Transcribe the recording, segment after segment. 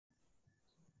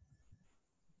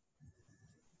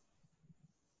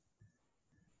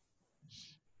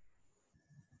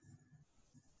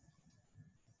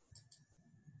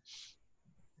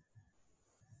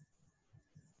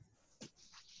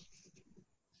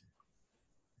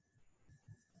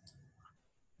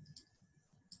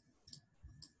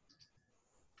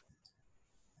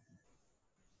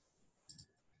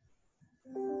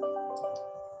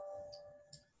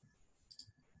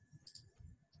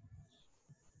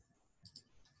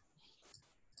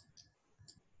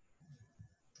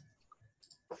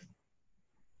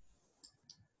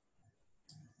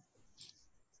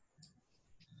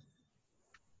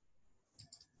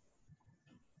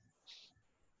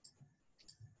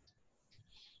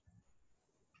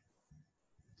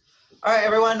All right,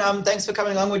 everyone. Thanks for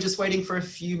coming along. We're just waiting for a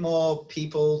few more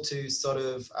people to sort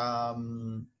of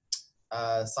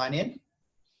sign in.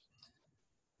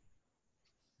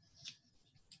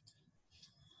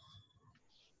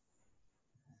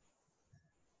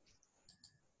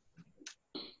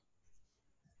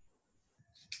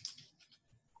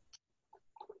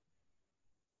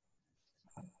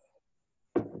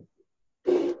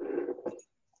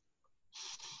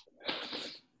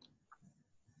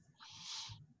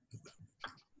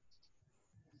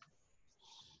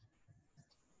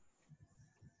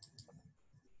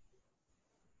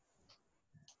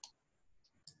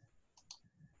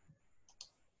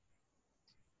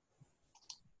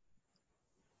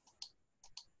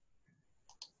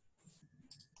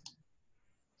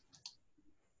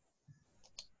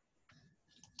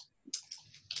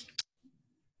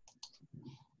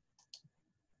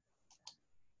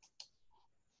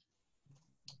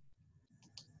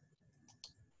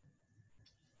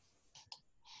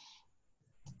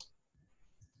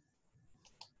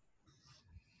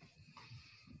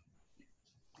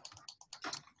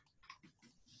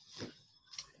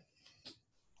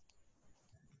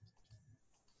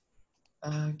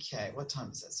 Okay, what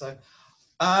time is it? So,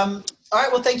 all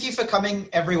right, well, thank you for coming,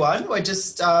 everyone. We're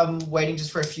just waiting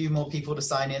just for a few more people to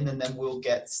sign in, and then we'll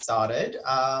get started.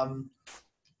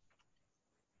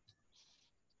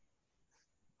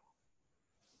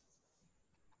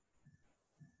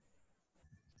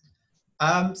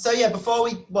 So yeah,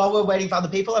 while we're waiting for other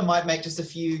people, I might make just a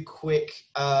few quick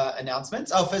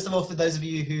announcements. Oh, first of all, for those of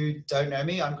you who don't know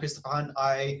me, I'm Christopher Hunt.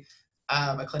 I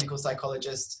am a clinical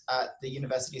psychologist at the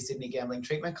University of Sydney Gambling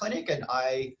Treatment Clinic, and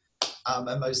I am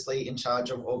mostly in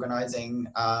charge of organising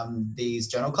these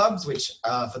journal clubs, which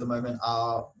for the moment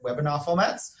are webinar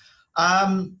formats.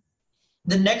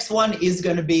 The next one is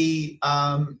going to be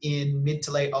in mid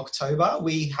to late October.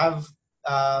 We have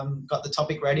got the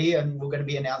topic ready, and we're going to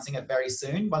be announcing it very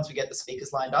soon once we get the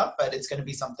speakers lined up, but it's going to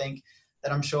be something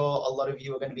that I'm sure a lot of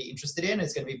you are going to be interested in.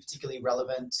 It's going to be particularly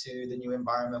relevant to the new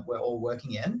environment we're all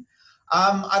working in.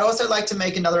 I'd also like to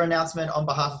make another announcement on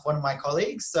behalf of one of my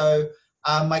colleagues. So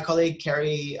my colleague,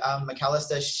 Kerry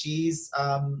McAllister, she's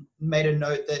made a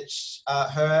note that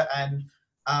her and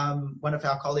one of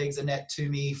our colleagues, Annette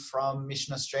Toomey from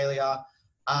Mission Australia,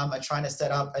 are trying to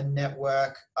set up a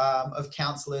network of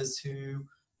counsellors who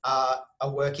are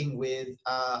working with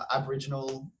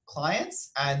Aboriginal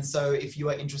clients. And so if you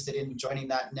are interested in joining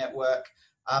that network,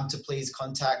 to please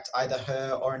contact either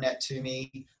her or Annette Toomey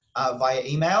via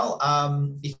email.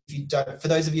 If you don't, for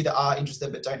those of you that are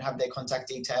interested but don't have their contact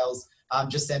details,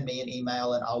 just send me an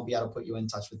email and I'll be able to put you in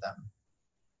touch with them.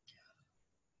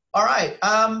 All right,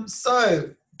 so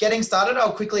getting started,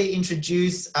 I'll quickly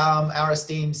introduce our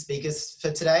esteemed speakers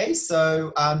for today.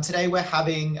 So today we're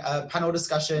having a panel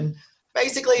discussion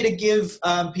basically to give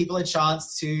people a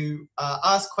chance to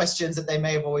ask questions that they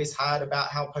may have always had about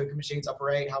how poker machines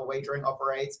operate, how wagering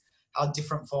operates, how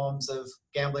different forms of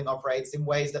gambling operates in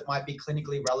ways that might be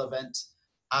clinically relevant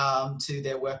to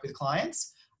their work with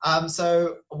clients.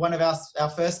 So one of our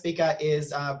first speaker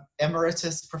is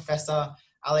Emeritus Professor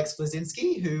Prof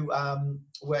Blaszczynski, who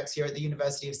works here at the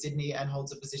University of Sydney and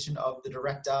holds the position of the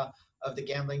Director of the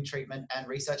Gambling Treatment and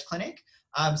Research Clinic.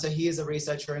 So he is a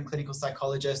researcher and clinical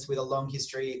psychologist with a long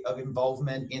history of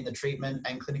involvement in the treatment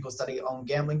and clinical study on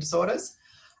gambling disorders.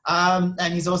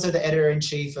 And he's also the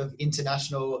editor-in-chief of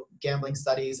International Gambling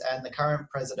Studies and the current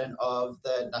president of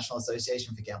the National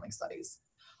Association for Gambling Studies.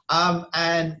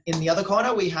 And in the other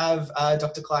corner, we have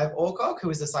Dr. Clive Allcock, who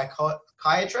is a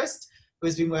psychiatrist who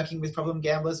has been working with problem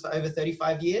gamblers for over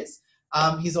 35 years.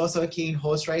 He's also a keen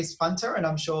horse race punter, and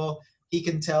I'm sure he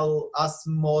can tell us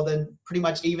more than pretty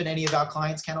much even any of our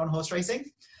clients can on horse racing.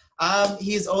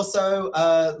 He is also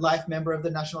a life member of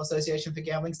the National Association for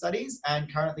Gambling Studies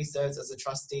and currently serves as a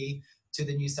trustee to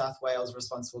the New South Wales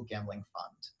Responsible Gambling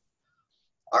Fund.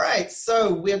 All right,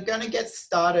 so we're going to get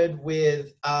started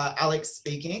with Alex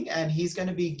speaking, and he's going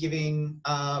to be giving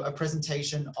a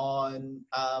presentation on,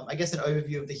 I guess, an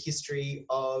overview of the history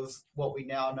of what we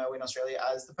now know in Australia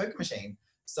as the poker machine.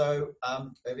 So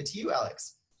over to you,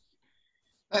 Alex.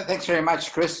 Thanks very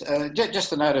much, Chris.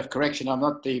 Just a note of correction, I'm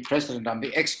not the president, I'm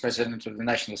the ex-president of the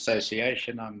National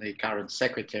Association. I'm the current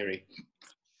secretary.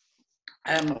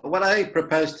 What I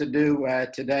propose to do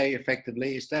today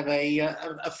effectively is to have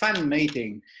a fun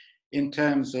meeting in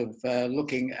terms of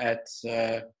looking at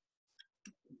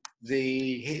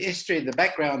the history, the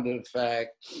background of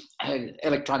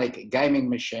electronic gaming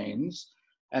machines.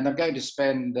 And I'm going to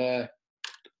spend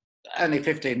only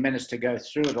 15 minutes to go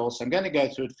through it all. So I'm going to go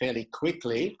through it fairly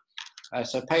quickly.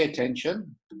 So pay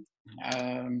attention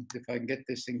if I can get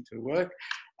this thing to work.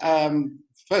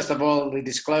 First of all, the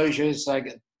disclosures. I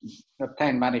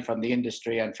obtain money from the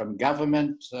industry and from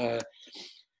government.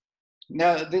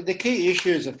 Now, the key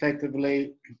issues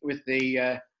effectively with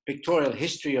the pictorial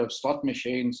history of slot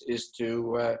machines is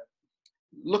to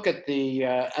look at the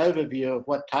overview of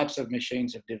what types of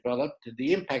machines have developed,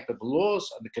 the impact of laws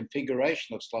on the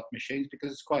configuration of slot machines,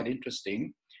 because it's quite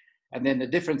interesting, and then the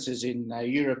differences in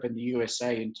Europe and the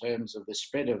USA in terms of the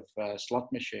spread of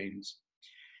slot machines.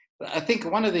 I think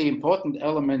one of the important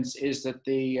elements is that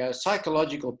the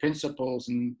psychological principles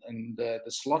and the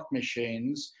slot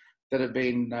machines that have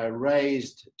been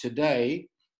raised today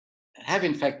have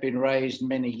in fact been raised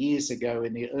many years ago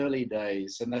in the early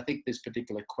days. And I think this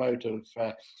particular quote of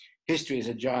history is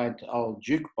a giant old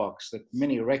jukebox, that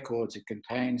many records it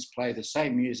contains play the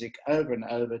same music over and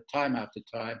over, time after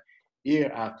time,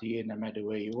 year after year, no matter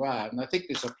where you are. And I think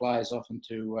this applies often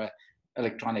to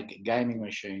electronic gaming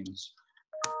machines.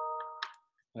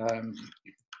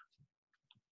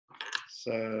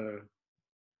 So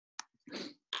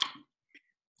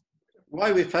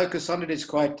why we focus on it is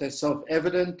quite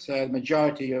self-evident. The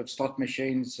majority of slot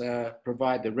machines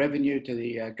provide the revenue to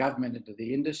the government and to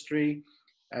the industry,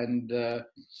 and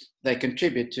they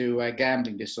contribute to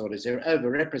gambling disorders. They're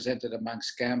overrepresented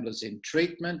amongst gamblers in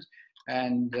treatment,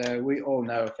 and we all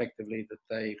know effectively that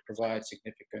they provide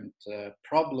significant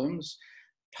problems,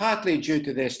 partly due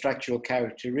to their structural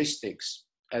characteristics.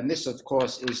 And this, of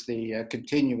course, is the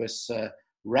continuous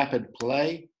rapid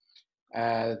play,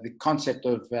 the concept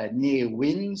of near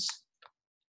wins.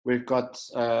 We've got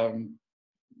the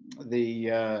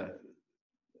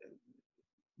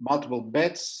multiple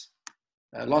bets,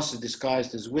 losses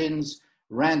disguised as wins,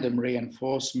 random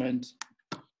reinforcement,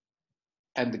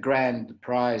 and the grand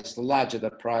prize. The larger the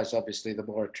prize, obviously, the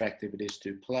more attractive it is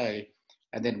to play.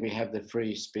 And then we have the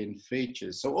free spin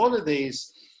features. So all of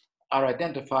these are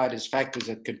identified as factors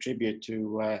that contribute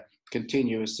to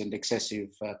continuous and excessive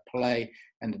play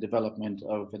and the development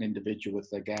of an individual with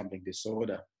a gambling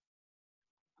disorder.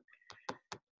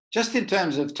 Just in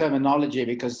terms of terminology,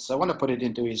 because I want to put it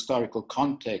into historical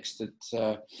context,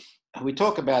 that we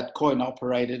talk about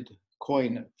coin-operated,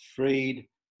 coin-freed,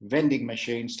 vending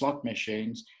machines, slot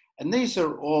machines, and these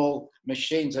are all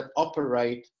machines that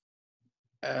operate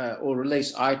or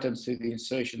release items through the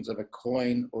insertions of a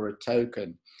coin or a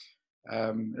token.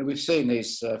 And we've seen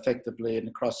these effectively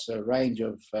across a range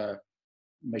of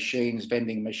machines,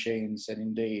 vending machines, and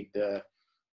indeed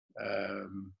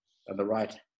on the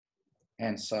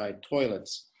right-hand side,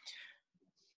 toilets.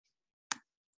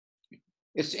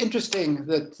 It's interesting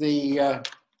that the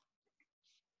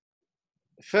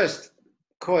first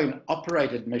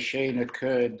coin-operated machine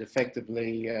occurred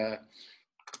effectively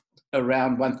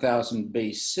around 1000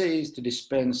 BC to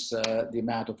dispense the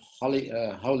amount of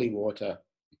holy water.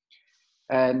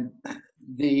 And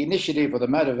the initiative or the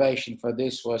motivation for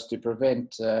this was to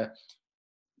prevent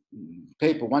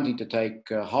people wanting to take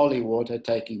holy water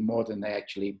taking more than they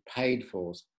actually paid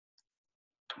for,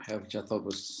 which I thought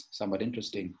was somewhat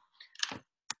interesting.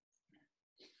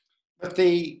 But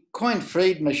the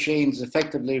coin-freed machines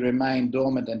effectively remained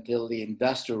dormant until the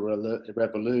Industrial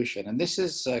Revolution. And this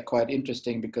is quite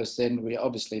interesting because then we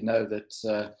obviously know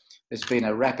that there's been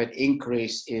a rapid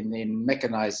increase in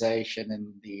mechanization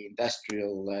and the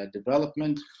industrial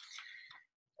development.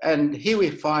 And here we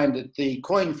find that the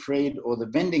coin-freed or the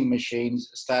vending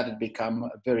machines started to become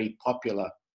very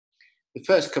popular. The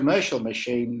first commercial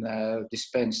machine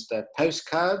dispensed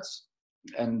postcards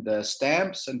and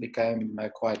stamps and became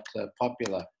quite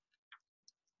popular.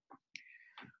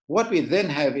 What we then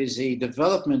have is the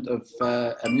development of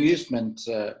amusement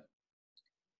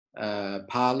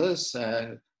parlors,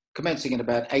 commencing in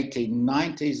about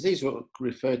 1890s. These were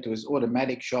referred to as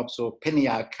automatic shops or penny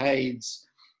arcades.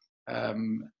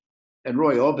 And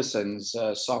Roy Orbison's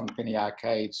song Penny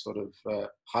Arcade sort of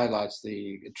highlights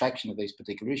the attraction of these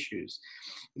particular issues.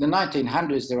 In the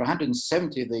 1900s, there were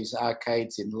 170 of these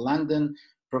arcades in London,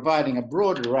 providing a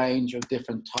broad range of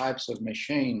different types of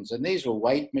machines. And these were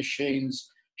weight machines,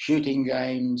 shooting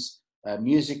games,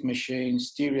 music machines,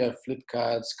 stereo flip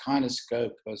cards,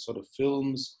 kinescope sort of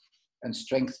films, and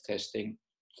strength testing.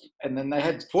 And then they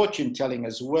had fortune telling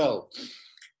as well.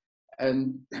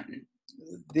 And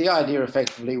the idea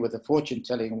effectively with the fortune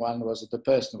telling one was that the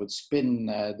person would spin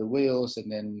the wheels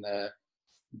and then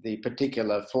the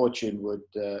particular fortune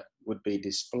would be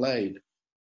displayed.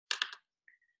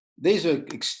 These were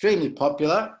extremely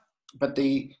popular, but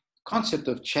the concept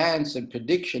of chance and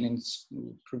prediction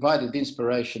provided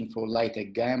inspiration for later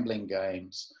gambling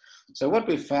games. So what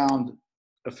we found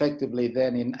effectively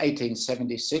then in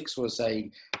 1876 was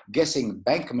a guessing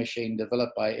bank machine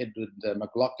developed by Edward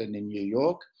McLaughlin in New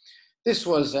York. This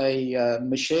was a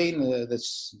machine that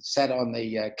sat on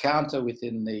the counter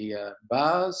within the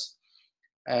bars,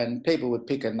 and people would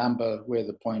pick a number where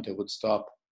the pointer would stop,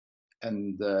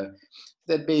 and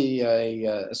there'd be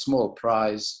a small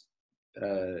prize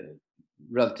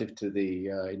relative to the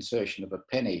insertion of a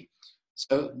penny.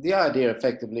 So the idea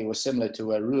effectively was similar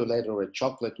to a roulette or a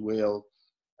chocolate wheel,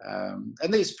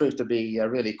 and these proved to be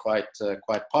really quite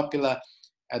popular,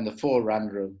 and the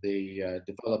forerunner of the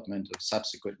development of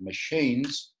subsequent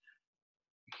machines.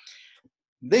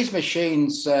 These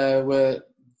machines were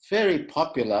very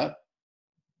popular,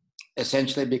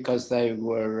 essentially because they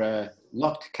were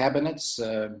locked cabinets,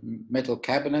 metal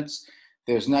cabinets.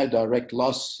 There was no direct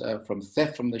loss from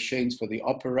theft from the machines for the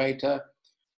operator.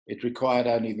 It required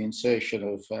only the insertion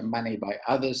of money by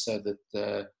others, so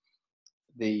that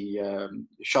the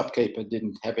shopkeeper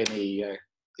didn't have any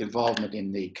involvement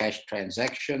in the cash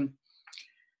transaction.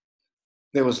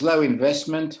 There was low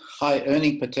investment, high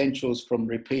earning potentials from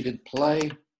repeated play.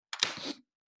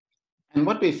 And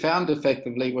what we found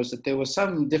effectively was that there were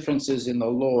some differences in the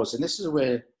laws, and this is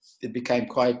where it became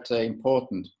quite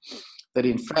important, that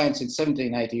in France in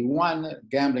 1781,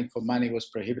 gambling for money was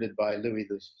prohibited by Louis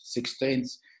XVI.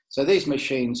 So these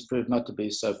machines proved not to be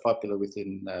so popular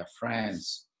within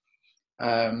France.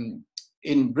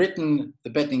 In Britain,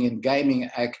 the Betting and Gaming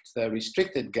Act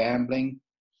restricted gambling,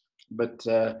 but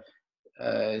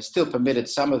still permitted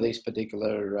some of these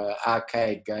particular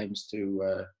arcade games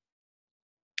to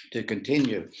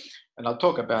continue. And I'll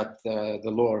talk about the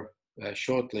law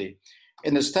shortly.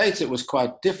 In the States, it was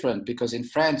quite different, because in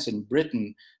France and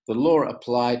Britain, the law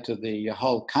applied to the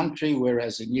whole country,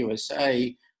 whereas in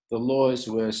USA, the laws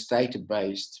were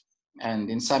state-based. And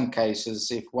in some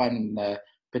cases, if one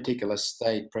particular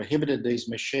state prohibited these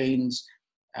machines,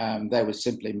 they would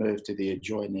simply move to the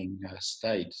adjoining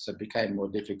state. So it became more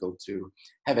difficult to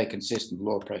have a consistent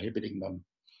law prohibiting them.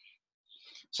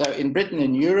 So in Britain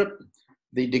and Europe,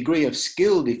 the degree of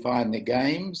skill defined the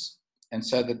games, and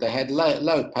so that they had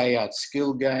low payout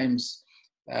skill games,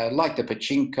 like the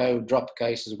pachinko drop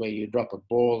cases, where you drop a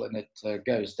ball and it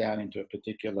goes down into a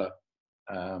particular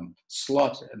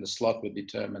slot, and the slot would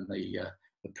determine the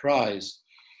prize.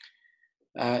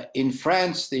 In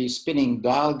France, the spinning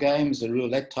dial games, the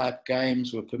roulette type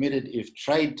games, were permitted if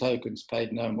trade tokens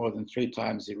paid no more than 3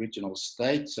 times the original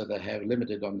stake, so they have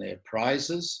limited on their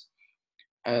prizes.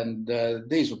 And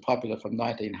these were popular from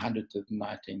 1900 to the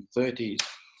 1930s,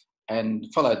 and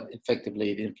followed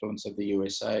effectively the influence of the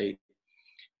USA.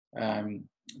 The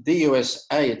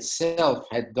USA itself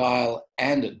had dial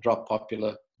and drop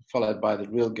popular, followed by the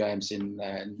real games in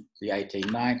the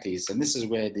 1890s. And this is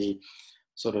where the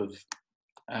sort of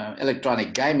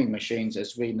electronic gaming machines,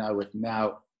 as we know it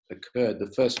now, occurred.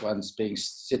 The first ones being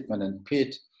Sitman and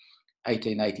Pitt,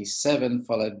 1887,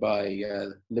 followed by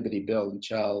Liberty Bell and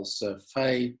Charles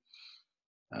Fay,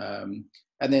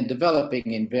 and then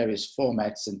developing in various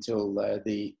formats until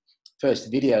the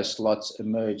first video slots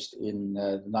emerged in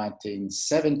the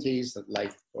 1970s, the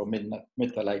late or mid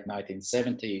to late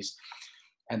 1970s,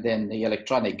 and then the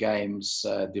electronic games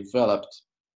developed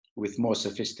with more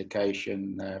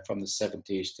sophistication from the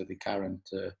 70s to the current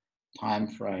time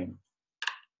frame.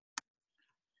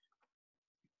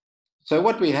 So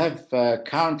what we have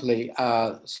currently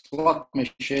are slot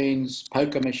machines,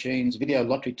 poker machines, video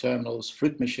lottery terminals,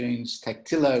 fruit machines,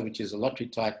 Tactilo, which is a lottery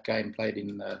type game played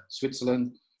in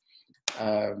Switzerland,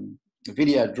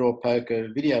 video draw poker,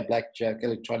 video blackjack,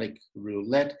 electronic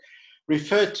roulette,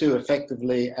 referred to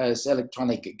effectively as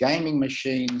electronic gaming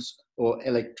machines or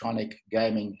electronic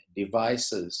gaming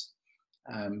devices.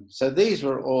 So these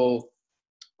were all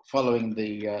following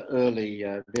the early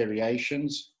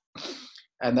variations,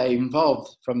 and they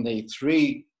evolved from the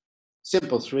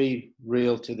simple three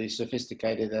reel to the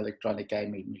sophisticated electronic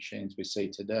gaming machines we see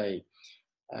today.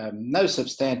 No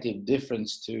substantive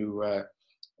difference to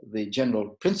the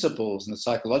general principles and the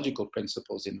psychological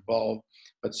principles involved,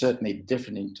 but certainly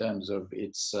different in terms of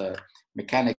its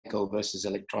mechanical versus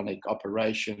electronic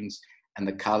operations and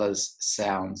the colors,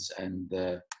 sounds, and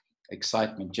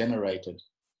excitement generated.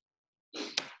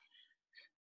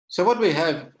 So what we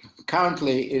have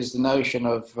currently is the notion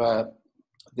of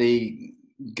the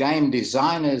game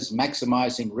designers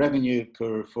maximizing revenue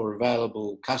for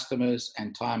available customers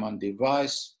and time on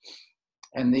device.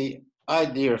 And the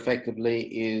idea effectively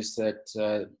is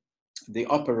that the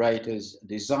operators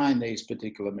design these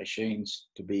particular machines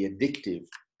to be addictive.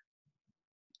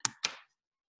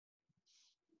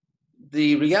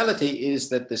 The reality is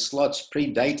that the slots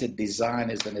predated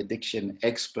designers and addiction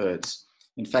experts.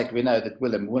 In fact, we know that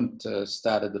Wilhelm Wundt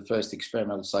started the first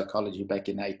experimental psychology back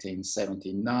in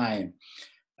 1879.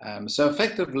 So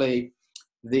effectively,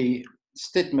 the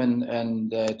Stitman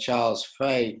and Charles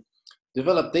Fay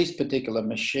developed these particular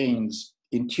machines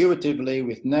intuitively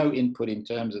with no input in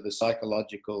terms of the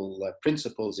psychological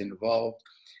principles involved.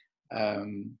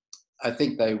 I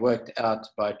think they worked out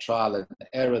by trial and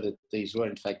error that these were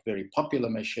in fact very popular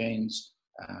machines,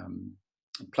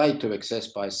 played to excess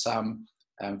by some,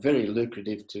 very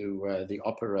lucrative to the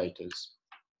operators.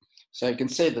 So you can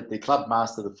see that the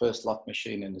Clubmaster, the first slot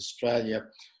machine in Australia,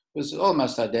 was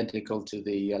almost identical to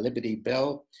the Liberty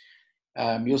Bell.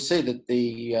 You'll see that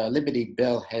the Liberty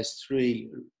Bell has 3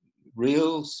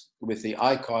 reels with the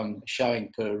icon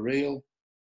showing per reel.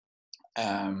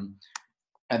 And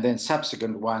then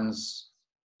subsequent ones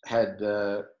had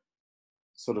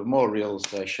sort of more reels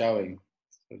showing.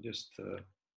 So just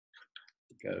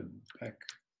go back.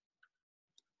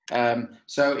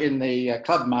 So in the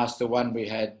Clubmaster one, we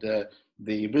had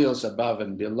the reels above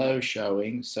and below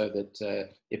showing, so that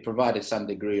it provided some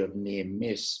degree of near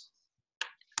miss.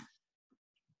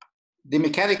 The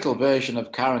mechanical version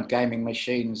of current gaming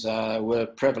machines were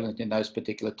prevalent in those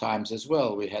particular times as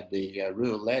well. We had the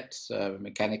roulette,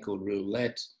 mechanical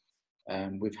roulette.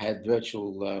 We've had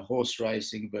virtual horse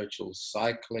racing, virtual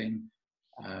cycling,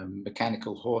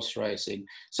 mechanical horse racing.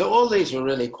 So all these were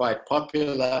really quite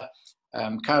popular.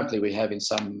 Currently we have in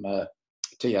some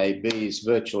TABs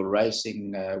virtual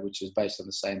racing, which is based on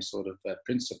the same sort of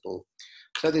principle.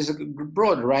 So there's a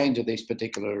broad range of these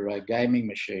particular gaming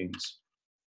machines.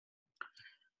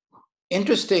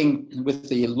 Interesting with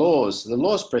the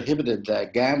laws prohibited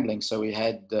gambling, so we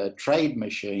had trade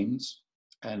machines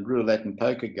and roulette and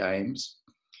poker games.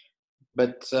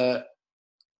 But to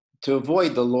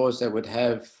avoid the laws, they would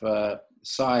have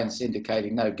signs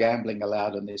indicating no gambling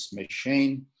allowed on this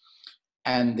machine.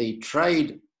 And the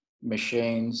trade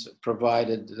machines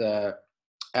provided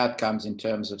outcomes in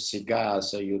terms of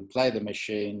cigars. So you'd play the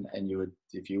machine and you would,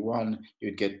 if you won,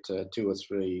 you'd get 2 or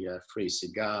 3 free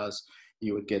cigars.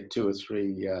 You would get 2 or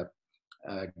 3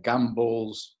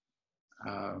 gumballs,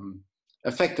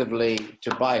 effectively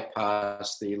to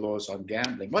bypass the laws on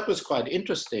gambling. What was quite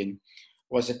interesting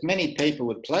was that many people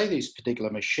would play these particular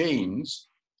machines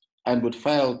and would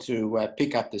fail to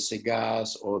pick up the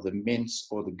cigars or the mints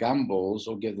or the gumballs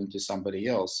or give them to somebody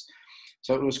else.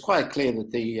 So it was quite clear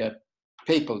that the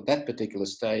people at that particular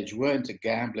stage weren't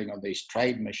gambling on these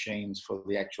trade machines for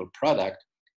the actual product,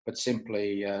 but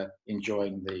simply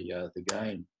enjoying the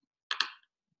game.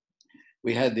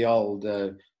 We had the old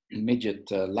midget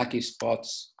lucky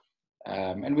spots,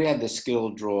 and we had the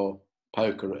skill draw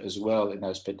poker as well in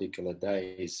those particular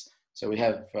days. So we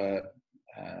have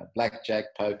blackjack,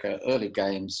 poker, early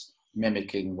games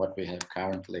mimicking what we have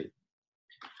currently.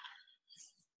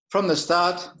 From the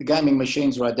start, the gaming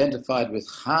machines were identified with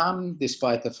harm,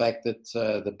 despite the fact that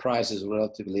the prizes were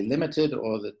relatively limited,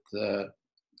 or that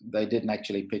they didn't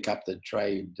actually pick up the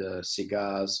trade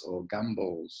cigars or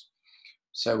gumballs.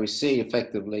 So we see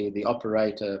effectively the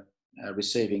operator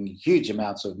receiving huge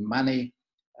amounts of money,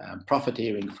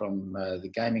 profiteering from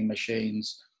the gaming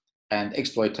machines, and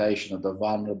exploitation of the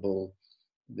vulnerable,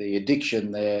 the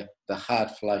addiction there, the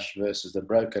heart flush versus the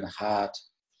broken heart,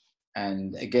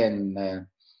 and again,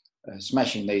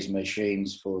 smashing these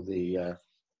machines for the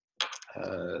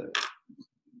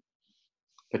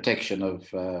protection of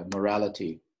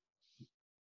morality.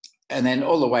 And then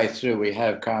all the way through, we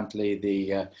have currently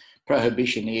the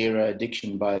Prohibition era,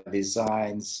 addiction by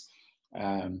designs,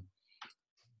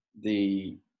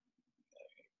 the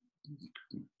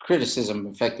criticism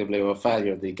effectively or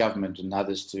failure of the government and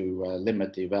others to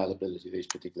limit the availability of these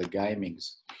particular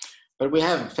gamings. But we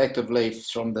have effectively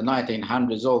from the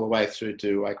 1900s all the way through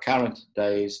to current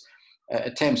days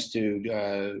attempts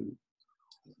to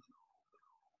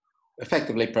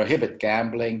effectively prohibit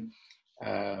gambling,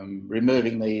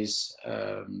 removing these,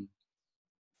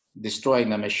 destroying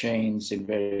the machines in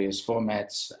various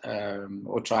formats,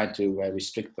 or trying to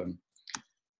restrict them.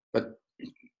 But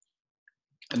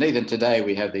and even today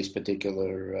we have these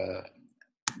particular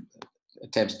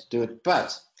attempts to do it.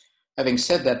 But having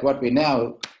said that, what we're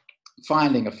now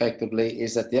finding effectively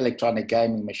is that the electronic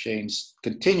gaming machines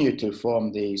continue to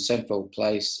form the central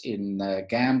place in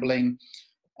gambling,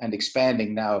 and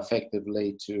expanding now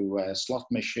effectively to slot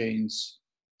machines,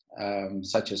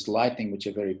 such as Lightning, which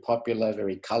are very popular,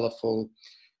 very colorful.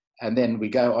 And then we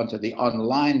go onto the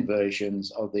online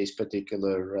versions of these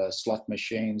particular slot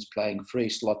machines, playing free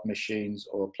slot machines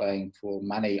or playing for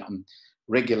money on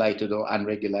regulated or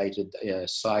unregulated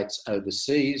sites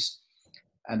overseas.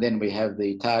 And then we have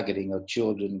the targeting of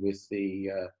children with the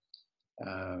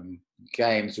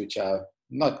games which are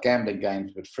not gambling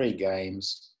games, but free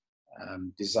games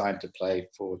designed to play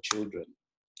for children.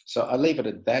 So I'll leave it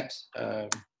at that.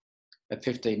 at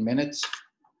 15 minutes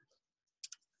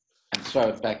and throw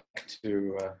it back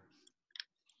to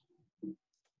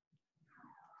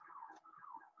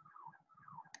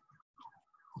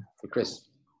Chris.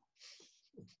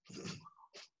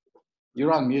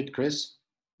 You're on mute, Chris.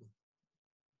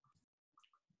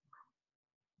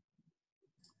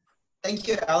 Thank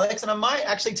you, Alex. And I might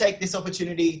actually take this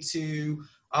opportunity to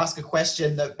ask a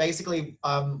question that basically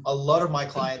a lot of my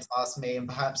clients ask me, and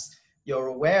perhaps you're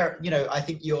aware, you know, I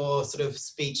think your sort of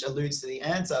speech alludes to the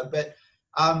answer, but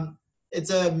it's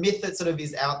a myth that sort of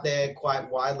is out there quite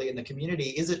widely in the community.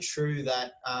 Is it true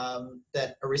that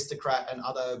that Aristocrat and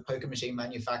other poker machine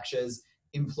manufacturers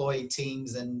employ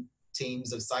teams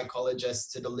of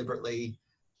psychologists to deliberately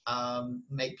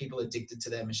make people addicted to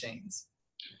their machines?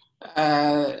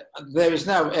 There is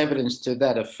no evidence to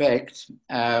that effect.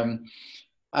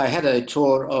 I had a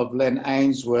tour of Len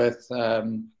Ainsworth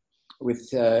through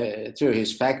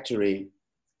his factory,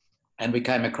 and we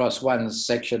came across one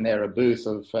section there, a booth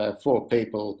of 4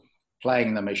 people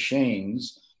playing the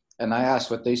machines. And I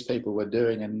asked what these people were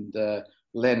doing, and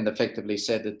Len effectively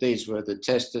said that these were the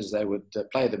testers. They would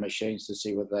play the machines to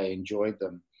see whether they enjoyed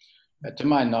them. To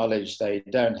my knowledge, they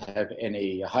don't have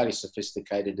any highly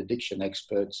sophisticated addiction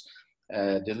experts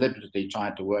deliberately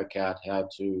trying to work out how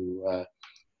to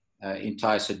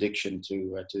entice addiction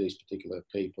to these particular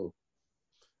people.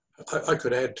 I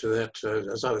could add to that,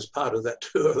 as I was part of that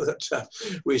tour, that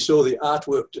we saw the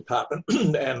artwork department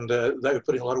and they were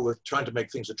putting a lot of work trying to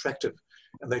make things attractive.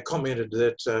 And they commented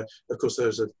that, of course, there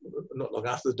was not long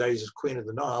after the days of Queen of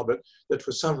the Nile, but that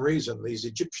for some reason these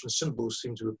Egyptian symbols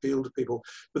seemed to appeal to people.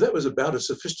 But that was about as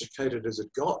sophisticated as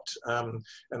it got. And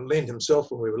Len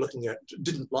himself, when we were looking at,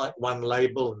 didn't like one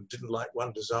label and didn't like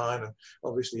one design. And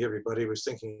obviously everybody was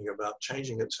thinking about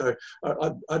changing it. So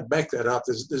I'd back that up.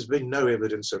 There's been no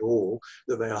evidence at all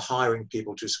that they are hiring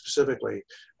people to specifically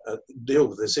deal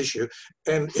with this issue.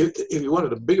 And if you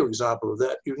wanted a bigger example of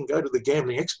that, you can go to the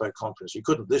Gambling Expo conference. You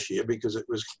couldn't this year because it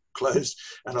was closed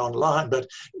and online, but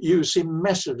you see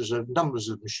massive numbers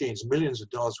of machines, millions of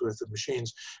dollars worth of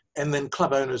machines, and then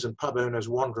club owners and pub owners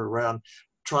wander around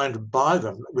trying to buy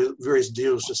them with various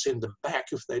deals to send them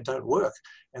back if they don't work.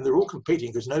 And they're all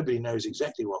competing because nobody knows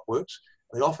exactly what works.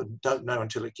 They often don't know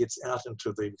until it gets out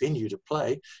into the venue to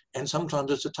play, and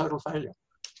sometimes it's a total failure.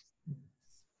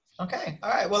 Okay. All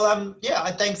right. Well, yeah,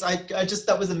 thanks. I just,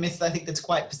 that was a myth I think that's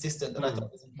quite persistent that I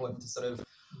thought was important to sort of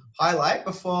highlight.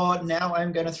 Before now,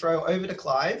 I'm going to throw over to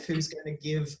Clive, who's going to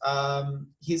give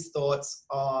his thoughts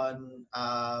on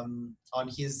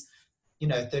his,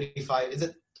 35, is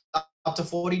it up to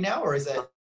 40 now, or is it?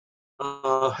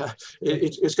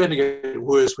 It's going to get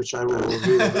worse, which I will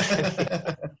reveal.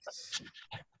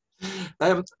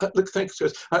 Look, thanks,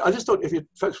 Chris. I just thought if you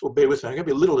folks will bear with me, I'm going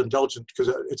to be a little indulgent because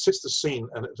it sets the scene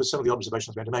and for some of the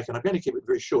observations I'm going to make. And I'm going to keep it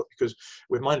very short because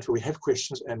we're mindful we have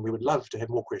questions and we would love to have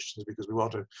more questions because we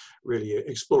want to really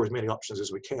explore as many options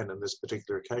as we can on this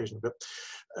particular occasion. But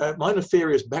my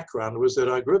nefarious background was that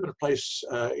I grew up in a place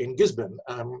in Gisborne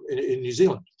in New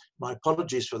Zealand. My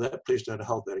apologies for that. Please don't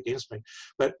hold that against me.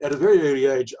 But at a very early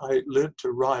age, I learned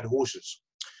to ride horses.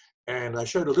 And I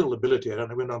showed a little ability at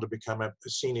it. I went on to become a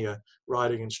senior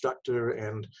riding instructor.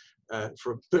 And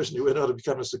for a person who went on to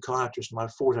become a psychiatrist, my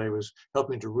forte was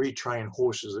helping to retrain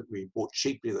horses that we bought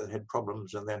cheaply that had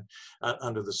problems. And then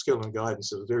under the skill and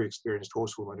guidance of a very experienced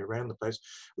horsewoman who ran the place,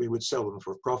 we would sell them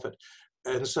for a profit.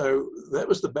 And so that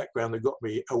was the background that got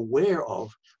me aware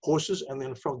of horses. And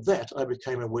then from that, I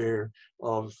became aware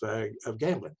of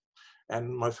gambling.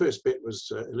 And my first bet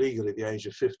was illegal at the age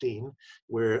of 15,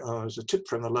 where I was a tip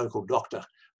from the local doctor.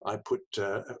 I put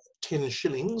 10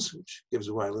 shillings, which gives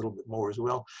away a little bit more as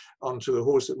well, onto a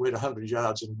horse that went 100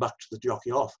 yards and bucked the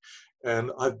jockey off.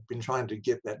 And I've been trying to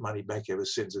get that money back ever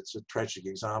since. It's a tragic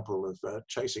example of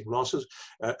chasing losses,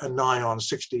 a nigh on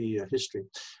 60 history.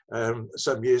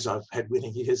 Some years I've had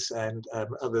winning years and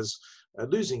others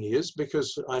losing years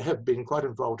because I have been quite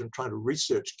involved in trying to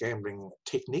research gambling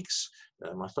techniques.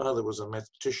 My father was a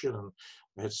mathematician and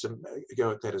I had some go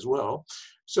at that as well.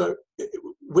 So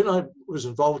when I was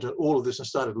involved in all of this and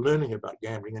started learning about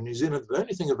gambling in New Zealand, the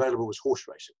only thing available was horse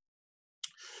racing.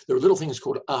 There were little things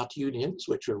called art unions,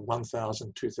 which are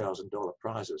 $1,000, $2,000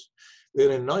 prizes. Then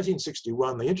in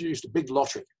 1961, they introduced a big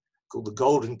lottery called the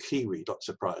Golden Kiwi, not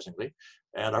surprisingly.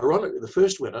 And ironically, the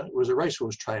first winner was a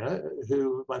racehorse trainer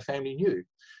who my family knew.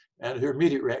 And her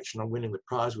immediate reaction on winning the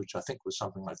prize, which I think was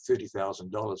something like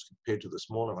 $30,000 compared to the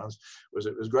smaller ones, was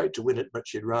it was great to win it, but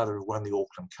she'd rather have won the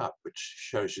Auckland Cup, which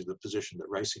shows you the position that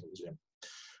racing was in.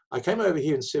 I came over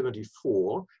here in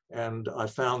 '74 and I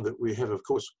found that we have, of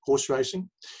course, horse racing.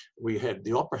 We had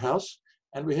the Opera House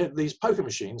And we had these poker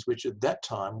machines, which at that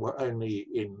time were only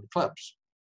in clubs.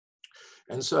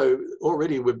 And so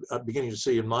already we're beginning to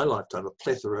see in my lifetime a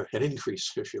plethora, an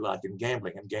increase, if you like, in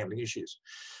gambling and gambling issues.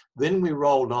 Then we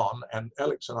rolled on, and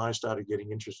Alex and I started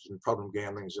getting interested in problem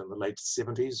gamblings in the late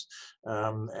 70s.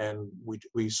 And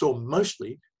we saw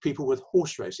mostly people with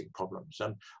horse racing problems.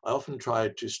 And I often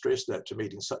tried to stress that to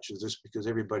meetings such as this, because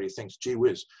everybody thinks, gee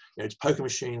whiz, it's poker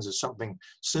machines, there's something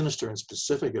sinister and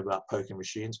specific about poker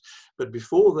machines. But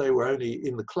before they were only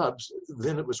in the clubs,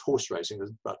 then it was horse racing.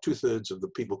 About 2/3 of the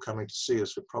people coming to see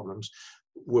us for problems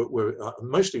were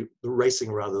mostly the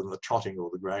racing rather than the trotting or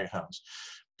the greyhounds.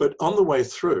 But on the way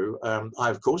through, I,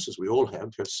 of course, as we all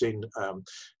have seen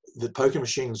the poker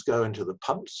machines go into the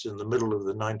pumps in the middle of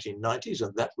the 1990s,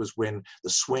 and that was when the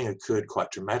swing occurred quite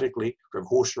dramatically from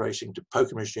horse racing to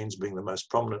poker machines being the most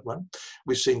prominent one.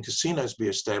 We've seen casinos be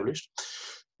established.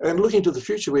 And looking to the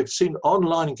future, we've seen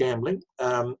online gambling,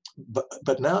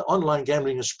 but now online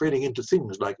gambling is spreading into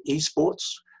things like esports,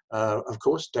 of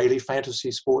course, daily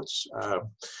fantasy sports,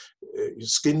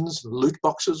 skins, loot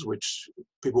boxes, which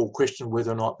people question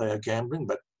whether or not they are gambling,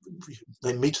 but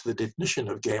they meet the definition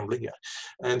of gambling.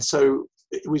 And so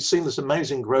we've seen this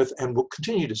amazing growth, and will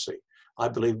continue to see, I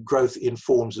believe, growth in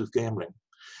forms of gambling.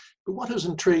 But what has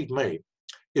intrigued me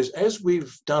is, as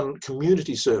we've done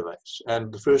community surveys,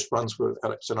 and the first ones with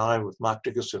Alex and I, with Mark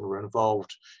Dickerson, were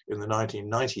involved in the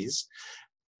 1990s,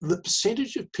 the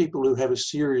percentage of people who have a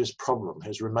serious problem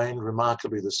has remained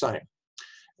remarkably the same.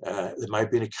 There may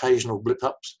have been occasional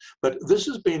blip-ups, but this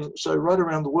has been so right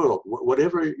around the world.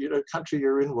 Whatever country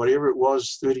you're in, whatever it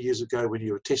was 30 years ago when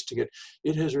you were testing it,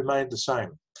 it has remained the same.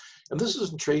 And this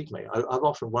has intrigued me. I've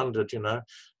often wondered,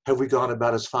 have we gone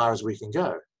about as far as we can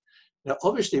go? Now,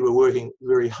 obviously, we're working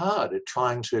very hard at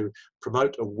trying to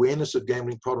promote awareness of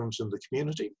gambling problems in the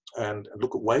community and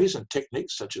look at ways and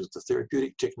techniques such as the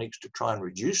therapeutic techniques to try and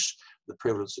reduce the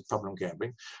prevalence of problem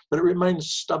gambling, but it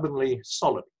remains stubbornly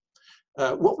solid.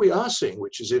 What we are seeing,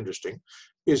 which is interesting,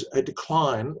 is a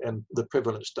decline in the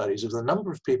prevalence studies of the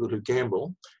number of people who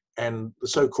gamble and the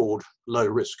so-called low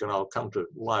risk. And I'll come to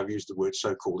why I've used the word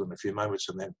so-called in a few moments,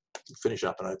 and then finish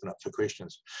up and open up for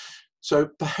questions. So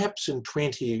perhaps in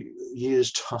 20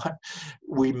 years' time,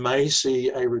 we may see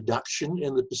a reduction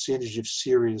in the percentage of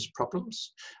serious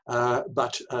problems,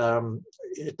 but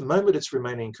at the moment it's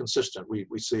remaining consistent. We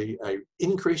see an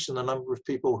increase in the number of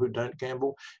people who don't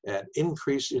gamble, an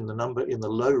increase in the number in the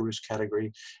low risk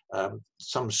category,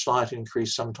 some slight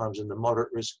increase sometimes in the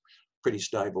moderate risk, pretty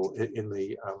stable in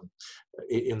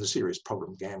the serious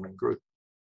problem gambling group.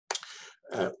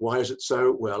 Why is it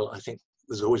so? Well, I think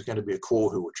there's always going to be a core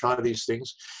who will try these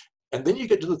things. And then you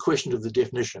get to the question of the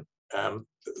definition.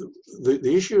 The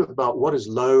issue about what is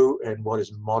low and what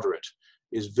is moderate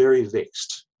is very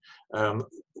vexed.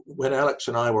 When Alex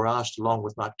and I were asked, along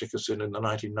with Mark Dickerson in the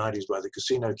 1990s by the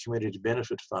Casino Community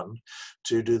Benefit Fund,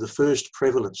 to do the first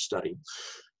prevalence study,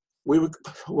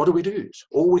 what do we use?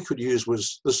 All we could use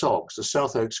was the SOGS, the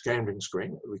South Oaks gambling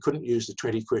screen. We couldn't use the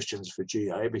 20 questions for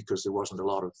GA because there wasn't a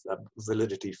lot of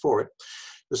validity for it.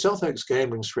 The South Oaks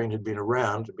gambling screen had been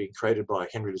around, being created by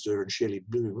Henry Lazur and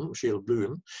Sheila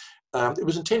Bloom. It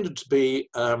was intended to be,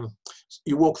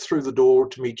 you walk through the door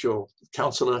to meet your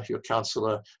counsellor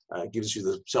gives you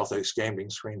the South Oaks gambling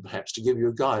screen perhaps to give you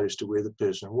a guide as to where the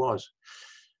person was.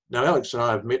 Now, Alex and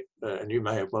I have met, and you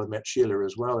may have well met Sheila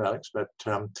as well, Alex, but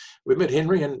we met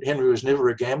Henry, and Henry was never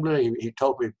a gambler. He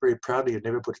told me very proudly he'd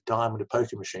never put a dime in a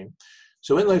poker machine.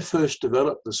 So when they first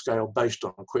developed the scale based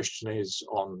on questionnaires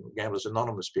on Gamblers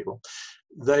Anonymous people,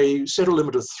 they set a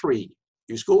limit of 3.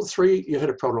 You scored 3, you had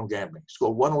a problem gambling.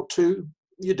 Scored 1 or 2,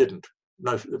 you didn't.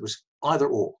 No, it was either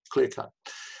or, clear cut.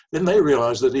 Then they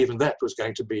realized that even that was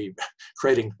going to be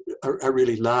creating a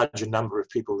really larger number of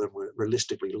people than were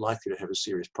realistically likely to have a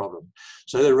serious problem.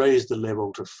 So they raised the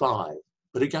level to 5.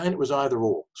 But again, it was either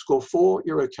or. Score 4,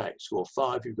 you're okay. Score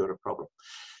 5, you've got a problem.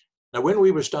 Now, when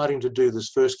we were starting to do this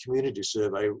first community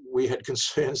survey, we had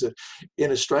concerns that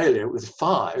in Australia, with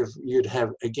 5, you'd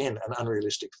have, again, an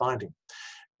unrealistic finding.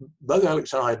 Both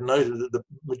Alex and I had noted that the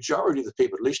majority of the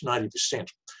people, at least 90%,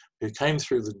 who came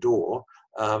through the door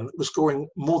were scoring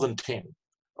more than 10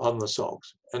 on the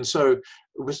SOGS. And so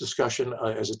with discussion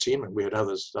as a team, and we had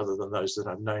others other than those that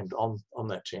I've named on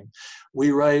that team,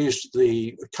 we raised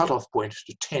the cutoff point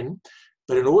to 10.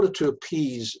 But in order to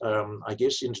appease, I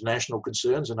guess, international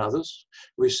concerns and others,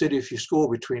 we said if you score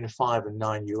between 5 and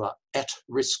 9, you are at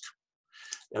risk.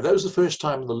 Now, that was the first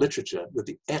time in the literature that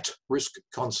the at-risk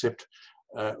concept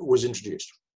was introduced.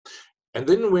 And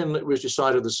then when it was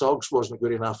decided the SOGS wasn't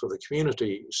good enough for the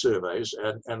community surveys,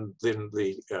 and then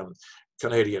the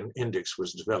Canadian index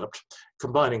was developed,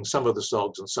 combining some of the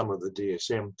SOGs and some of the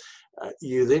DSM.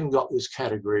 You then got this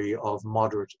category of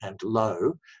moderate and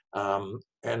low,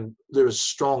 and there is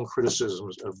strong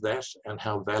criticisms of that and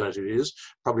how valid it is.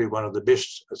 Probably one of the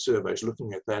best surveys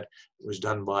looking at that was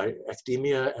done by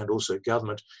academia and also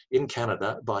government in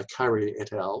Canada by Curry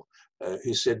et al.,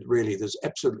 who said really there's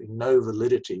absolutely no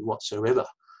validity whatsoever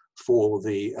for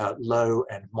the low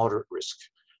and moderate risk.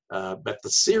 But the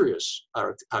serious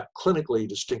are clinically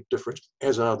distinct different,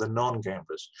 as are the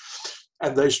non-gamblers.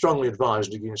 And they strongly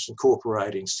advised against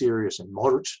incorporating serious and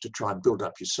moderate to try and build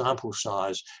up your sample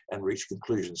size and reach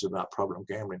conclusions about problem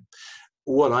gambling.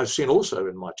 What I've seen also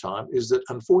in my time is that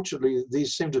unfortunately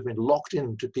these seem to have been locked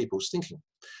into people's thinking,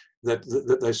 that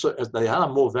they are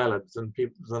more valid than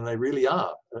they really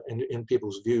are in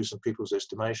people's views and people's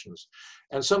estimations.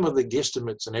 And some of the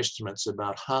guesstimates and estimates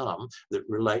about harm that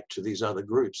relate to these other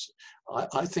groups,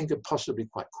 I think are possibly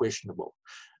quite questionable.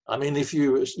 I mean, if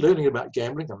you're learning about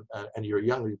gambling and you're a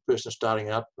young person starting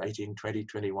out, 18, 20,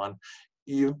 21,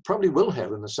 you probably will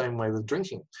have, in the same way with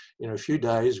drinking, a few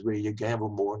days where you gamble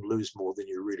more and lose more than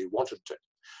you really wanted to.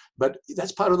 But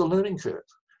that's part of the learning curve.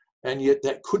 And yet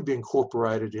that could be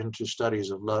incorporated into studies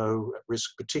of low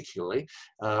risk particularly,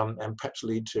 and perhaps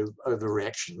lead to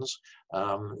overreactions,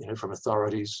 from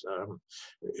authorities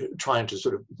trying to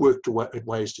sort of work at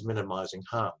ways to minimizing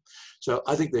harm. So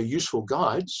I think they're useful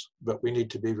guides, but we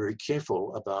need to be very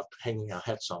careful about hanging our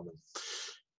hats on them.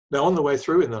 Now, on the way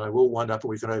through, and then I will wind up and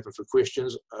we can open for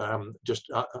questions,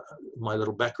 my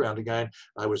little background again,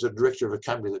 I was a director of a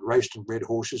company that raced and bred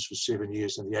horses for 7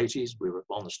 years in the 80s. We were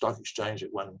on the stock exchange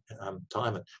at one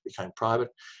time and became private.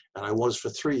 And I was for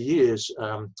 3 years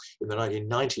in the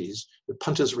 1990s, the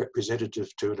punters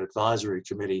representative to an advisory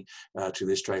committee to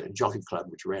the Australian Jockey Club,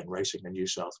 which ran racing in New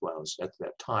South Wales at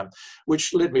that time,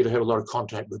 which led me to have a lot of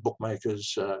contact with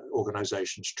bookmakers,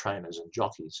 organisations, trainers and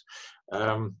jockeys.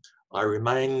 I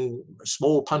remain a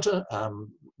small punter,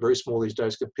 very small these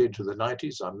days compared to the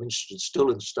 90s. I'm interested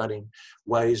still in studying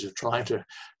ways of trying to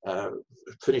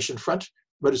finish in front,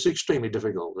 but it's extremely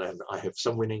difficult. And I have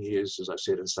some winning years, as I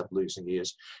said, and some losing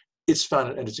years. It's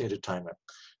fun and it's entertainment.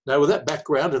 Now, with that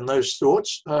background and those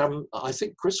thoughts, I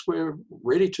think, Chris, we're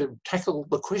ready to tackle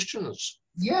the questions.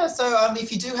 Yeah, so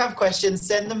if you do have questions,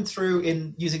 send them through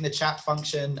in using the chat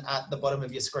function at the bottom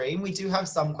of your screen. We do have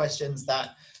some questions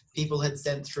that people had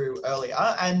sent through earlier.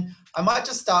 And I might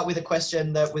just start with a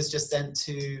question that was just sent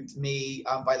to me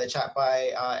by the chat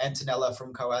by Antonella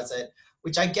from Coazit,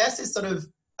 which I guess is sort of,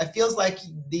 it feels like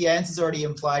the answer's already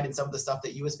implied in some of the stuff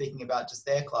that you were speaking about just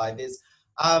there, Clive, is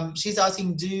she's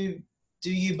asking, do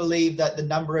you believe that the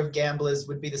number of gamblers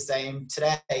would be the same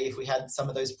today if we had some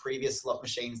of those previous slot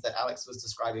machines that Alex was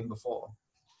describing before?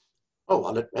 Oh,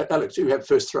 I'll let Alex, you have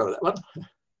first throw at that one.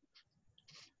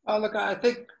 Oh, look, I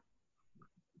think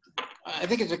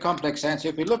it's a complex answer.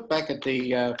 If we look back at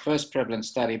the first prevalence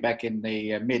study back in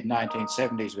the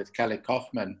mid-1970s with Kelly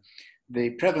Kaufman, the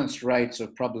prevalence rates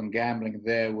of problem gambling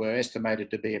there were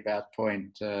estimated to be about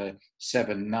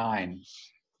 0.79,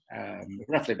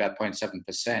 roughly about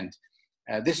 0.7%.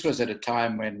 This was at a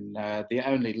time when the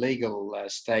only legal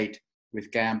state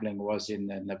with gambling was in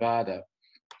Nevada.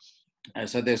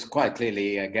 So there's quite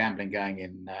clearly gambling going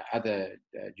in other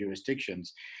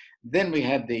jurisdictions. Then we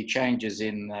had the changes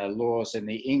in laws and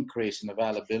the increase in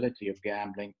availability of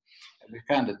gambling. We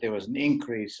found that there was an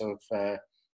increase of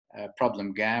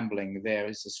problem gambling. There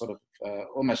is a sort of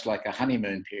almost like a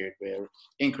honeymoon period where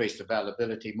increased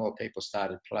availability, more people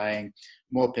started playing,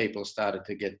 more people started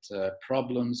to get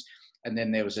problems, and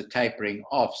then there was a tapering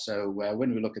off. So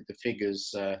when we look at the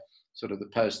figures, sort of the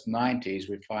post-90s,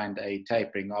 we find a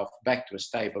tapering off back to a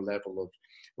stable level of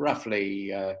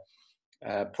roughly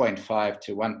 0.5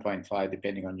 to 1.5,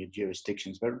 depending on your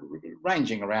jurisdictions, but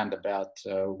ranging around about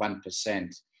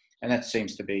 1%. And that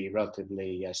seems to be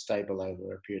relatively stable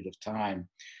over a period of time.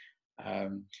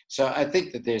 So I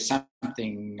think that there's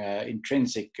something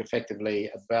intrinsic, effectively,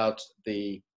 about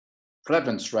the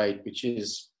prevalence rate, which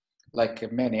is,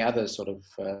 like many other sort of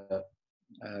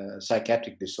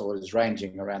psychiatric disorders,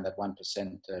 ranging around that 1%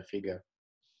 figure.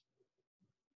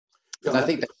 And I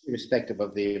think that irrespective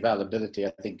of the availability,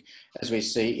 I think as we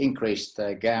see increased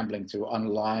gambling through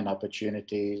online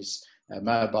opportunities,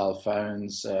 mobile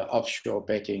phones, offshore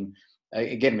betting,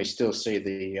 again, we still see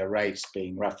the rates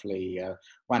being roughly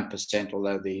 1%,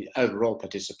 although the overall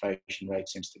participation rate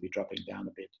seems to be dropping down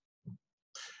a bit.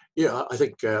 Yeah, I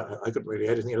think I couldn't really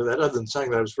add anything to that other than saying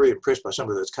that I was very impressed by some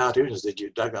of those cartoons that you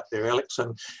dug up there, Alex,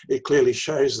 and it clearly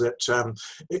shows that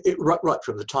right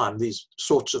from the time these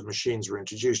sorts of machines were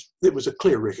introduced, there was a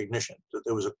clear recognition that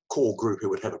there was a core group who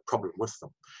would have a problem with them,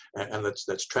 and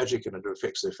that's tragic and it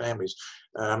affects their families.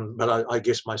 But I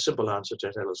guess my simple answer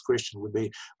to Alex's question would be,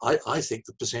 I think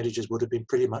the percentages would have been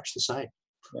pretty much the same.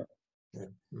 Yeah. Yeah.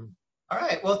 Mm. All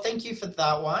right, well, thank you for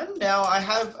that one. Now I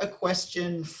have a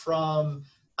question from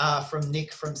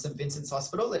Nick from St. Vincent's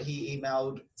Hospital that he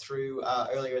emailed through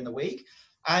earlier in the week.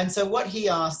 And so what he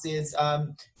asked is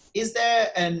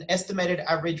there an estimated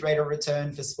average rate of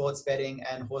return for sports betting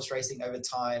and horse racing over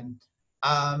time?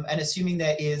 And assuming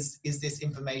there is this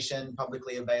information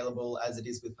publicly available as it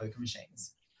is with poker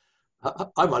machines?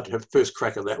 I might have first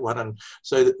crack at that one. And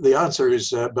so the answer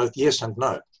is both yes and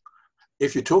no.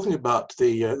 If you're talking about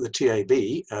the TAB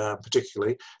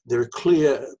particularly, there are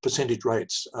clear percentage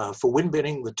rates. For win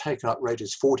betting, the take-out rate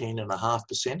is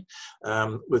 14.5%.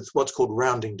 With what's called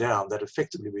rounding down, that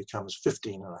effectively becomes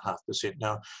 15.5%.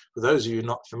 Now, for those of you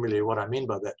not familiar with what I mean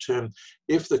by that term,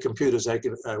 if the computers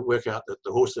work out that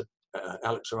the horse that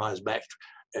Alex and I has backed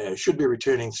should be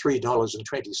returning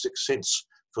 $3.26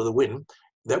 for the win,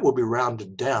 that will be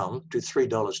rounded down to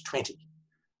 $3.20.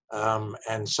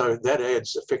 And so that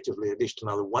adds effectively at least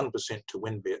another 1% to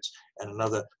win bets and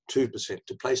another 2%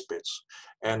 to place bets.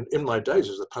 And in my days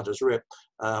as a punter's rep,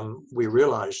 we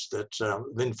realized that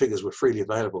then figures were freely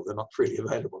available. They're not freely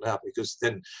available now because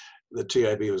then the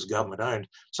TAB was government owned.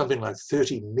 Something like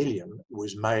 30 million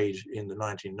was made in the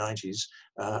 1990s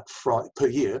per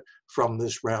year from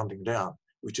this rounding down,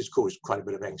 which has caused quite a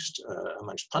bit of angst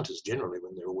amongst punters generally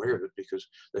when they're aware of it because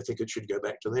they think it should go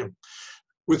back to them.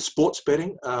 With sports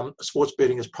betting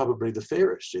is probably the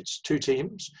fairest. It's two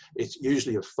teams. It's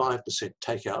usually a 5%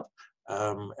 takeout,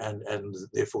 and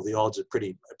therefore the odds are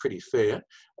pretty fair.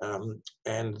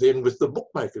 And then with the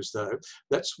bookmakers, though,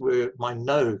 that's where my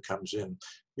no comes in,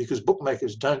 because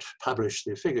bookmakers don't publish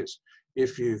their figures.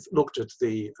 If you've looked at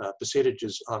the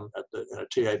percentages on a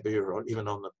TAB or even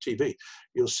on the TV,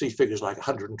 you'll see figures like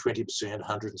 120%,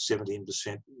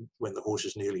 117% when the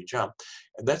horses nearly jump.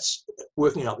 And that's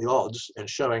working out the odds and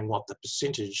showing what the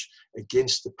percentage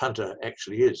against the punter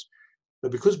actually is.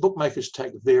 But because bookmakers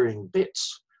take varying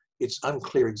bets, it's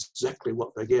unclear exactly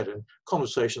what they get. And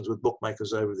conversations with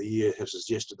bookmakers over the year have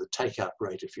suggested the takeout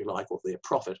rate, if you like, or their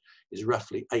profit is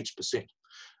roughly 8%.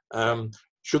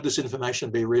 Should this information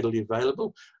be readily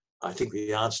available? I think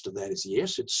the answer to that is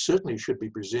yes. It certainly should be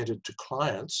presented to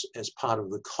clients as part of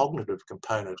the cognitive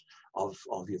component of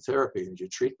your therapy and your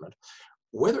treatment.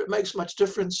 Whether it makes much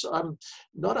difference, I'm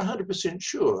not 100%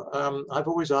 sure. I've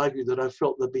always argued that I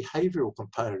felt the behavioural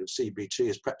component of CBT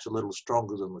is perhaps a little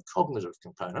stronger than the cognitive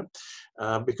component,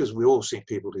 because we all see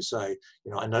people who say,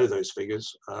 you know, I know those figures,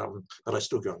 but I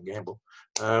still go and gamble.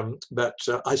 But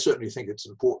I certainly think it's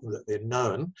important that they're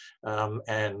known,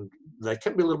 and they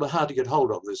can be a little bit hard to get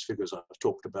hold of, those figures I've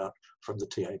talked about from the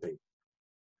TAB.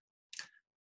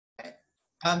 Did you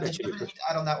have anything to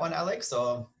add on that one, Alex?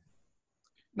 Or?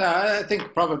 No, I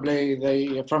think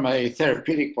probably from a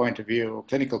therapeutic point of view or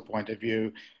clinical point of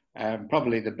view,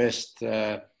 probably the best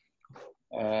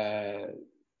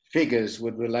figures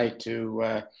would relate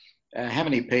to how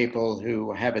many people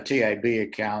who have a TAB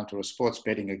account or a sports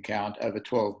betting account over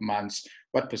 12 months,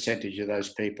 what percentage of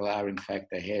those people are in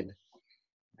fact ahead.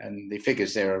 And the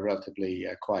figures there are relatively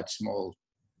quite small,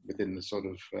 within the sort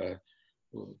of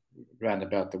round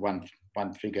about the one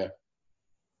figure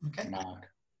mark.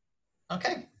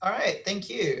 Okay, all right, thank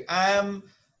you.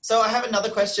 So I have another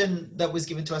question that was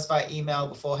given to us by email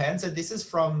beforehand. So this is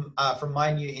from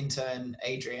my new intern,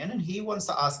 Adrian, and he wants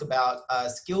to ask about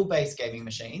skill-based gaming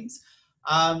machines.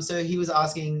 So he was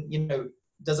asking, you know,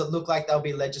 does it look like they'll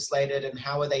be legislated, and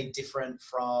how are they different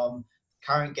from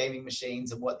current gaming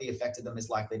machines, and what the effect of them is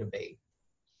likely to be?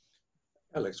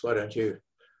 Alex, why don't you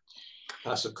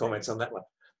pass some comments on that one?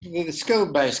 The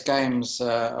skill-based games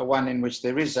are one in which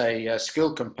there is a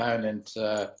skill component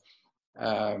in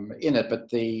it, but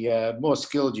the more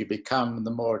skilled you become,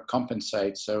 the more it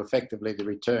compensates. So effectively,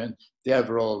 the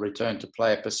overall return to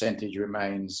player percentage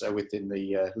remains within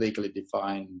the legally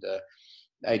defined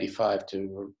 85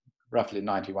 to roughly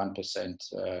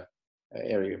 91%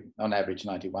 area, on average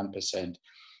 91%.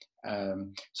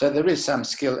 So there is some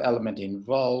skill element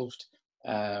involved.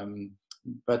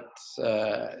 But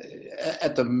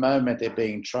at the moment they're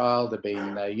being trialled, they're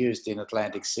being used in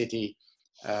Atlantic City,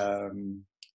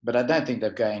 but I don't think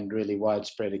they've gained really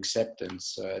widespread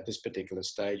acceptance at this particular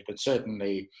stage, but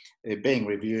certainly they're being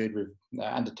reviewed. We've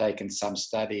undertaken some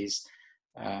studies.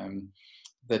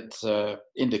 that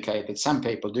indicate that some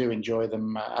people do enjoy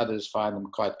them, others find them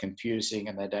quite confusing,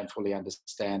 and they don't fully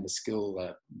understand the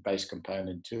skill-based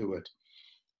component to it.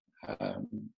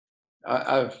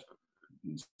 I've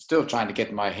still trying to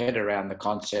get my head around the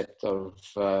concept of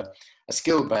a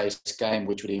skill-based game,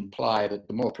 which would imply that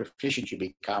the more proficient you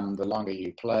become, the longer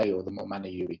you play or the more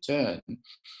money you return,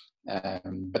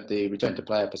 but the return to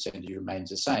player percentage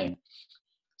remains the same.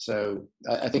 So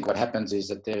I think what happens is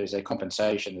that there is a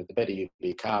compensation that the better you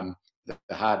become, the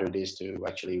harder it is to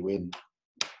actually win.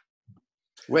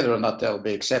 Whether or not they'll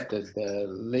be accepted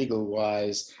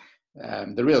legal-wise,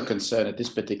 the real concern at this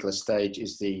particular stage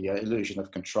is the illusion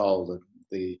of control,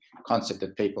 the concept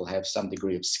that people have some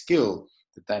degree of skill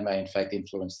that they may in fact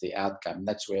influence the outcome. And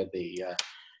that's where the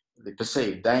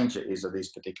perceived danger is of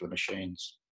these particular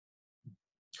machines.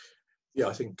 Yeah,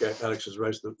 I think Alex has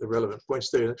raised the relevant points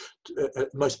there.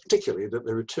 Most particularly that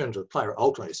the return to the player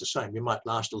ultimately is the same. You might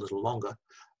last a little longer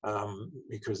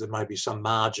because there may be some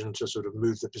margin to sort of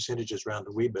move the percentages around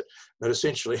a wee bit, but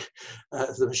essentially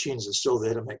the machines are still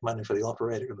there to make money for the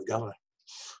operator and the governor.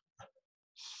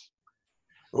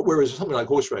 Whereas something like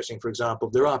horse racing, for example,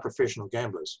 there are professional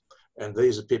gamblers, and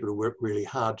these are people who work really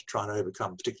hard to try and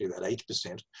overcome, particularly that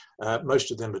 8%.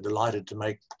 Most of them are delighted to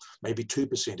make maybe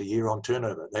 2% a year on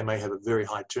turnover. They may have a very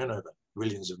high turnover,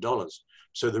 millions of dollars.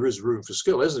 So there is room for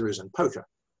skill, as there is in poker.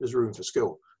 There's room for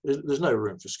skill. There's no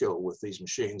room for skill with these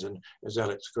machines, and as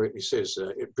Alex correctly says,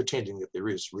 pretending that there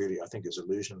is really, I think, is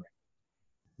illusionary.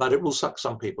 But it will suck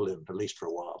some people in, at least for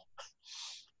a while.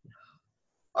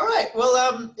 All right.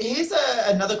 Well, here's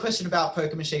another question about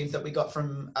poker machines that we got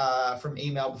from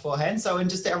email beforehand. So, and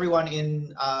just to everyone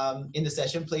in the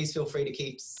session, please feel free to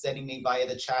keep sending me via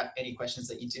the chat any questions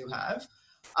that you do have.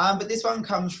 But this one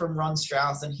comes from Ron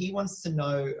Strauss, and he wants to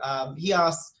know. He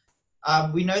asks,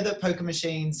 we know that poker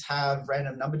machines have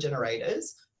random number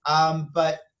generators,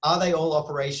 but are they all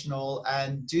operational,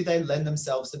 and do they lend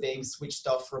themselves to being switched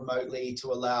off remotely to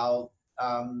allow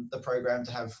the program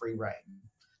to have free reign?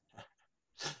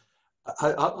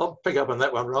 I'll pick up on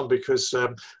that one, Ron, because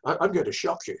I'm going to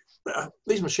shock you.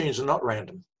 These machines are not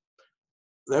random.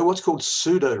 They're what's called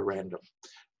pseudo-random.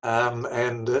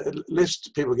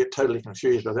 Lest people get totally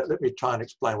confused by that, let me try and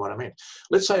explain what I mean.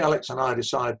 Let's say Alex and I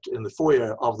decide in the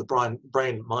foyer of the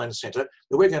Brain Mind Centre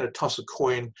that we're going to toss a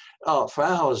coin for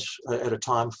hours at a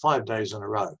time, 5 days in a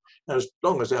row. Now, as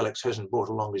long as Alex hasn't brought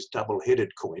along his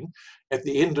double-headed coin, at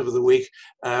the end of the week,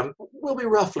 we'll be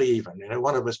roughly even. You know,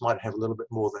 one of us might have a little bit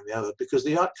more than the other because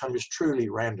the outcome is truly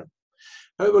random.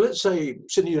 However, let's say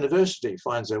Sydney University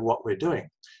finds out what we're doing,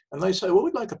 and they say, well,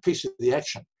 we'd like a piece of the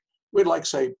action. We'd like,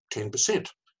 say, 10%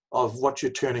 of what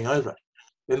you're turning over.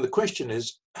 Then the question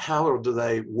is, how do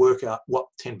they work out what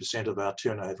 10% of our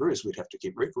turnover is? We'd have to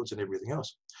keep records and everything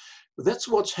else. But that's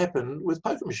what's happened with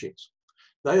poker machines.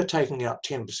 They are taking out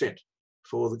 10%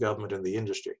 for the government and the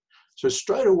industry. So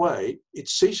straight away, it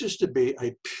ceases to be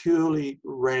a purely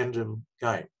random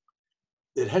game.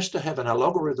 It has to have an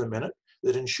algorithm in it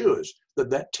that ensures that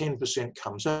that 10%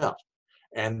 comes out,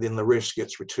 and then the rest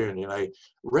gets returned in a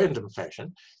random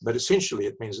fashion. But essentially,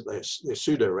 it means that they're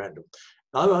pseudo-random.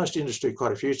 I've asked industry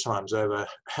quite a few times over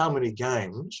how many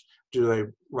games do they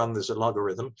run this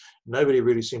algorithm. Nobody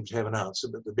really seems to have an answer,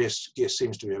 but the best guess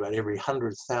seems to be about every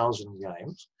 100,000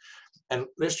 games. And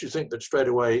lest you think that straight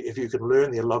away, if you can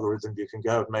learn the algorithm, you can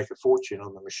go and make a fortune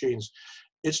on the machines.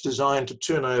 It's designed to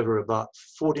turn over about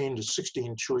 14 to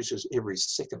 16 choices every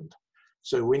second.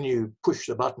 So when you push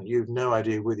the button, you've no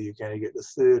idea whether you're going to get the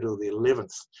 3rd or the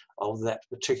 11th of that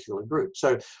particular group.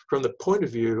 So from the point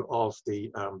of view of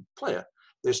the player,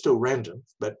 they're still random,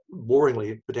 but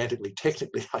boringly, pedantically,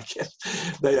 technically, I guess,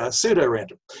 they are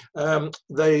pseudo-random.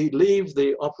 They leave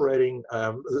the operating,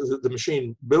 the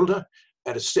machine builder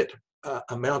at a set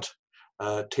amount.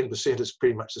 10% is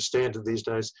pretty much the standard these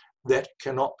days. That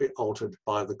cannot be altered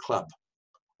by the club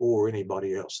or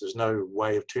anybody else. There's no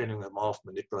way of turning them off,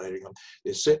 manipulating them.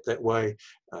 They're set that way.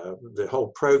 The whole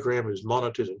program is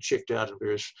monitored and checked out in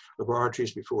various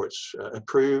laboratories before it's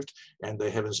approved, and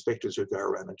they have inspectors who go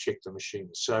around and check the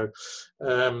machines. So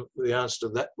the answer to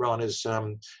that, Ron, is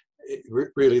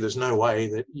really there's no way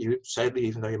that you, sadly,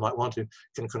 even though you might want to,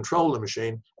 can control the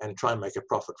machine and try and make a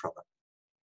profit from it.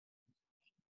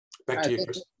 Back to you,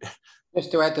 Chris.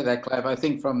 Just to add to that, Clive, I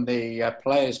think from the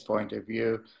player's point of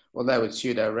view, although it's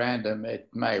pseudo-random, it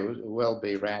may well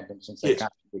be random since they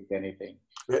can't predict anything.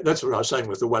 That's what I was saying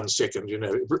with the 1 second. You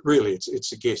know, really,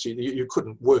 it's a guess. You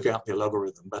couldn't work out the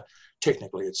algorithm, but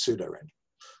technically, it's pseudo-random.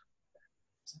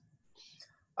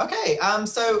 Okay,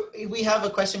 so we have a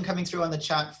question coming through on the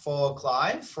chat for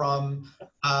Clive from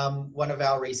one of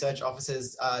our research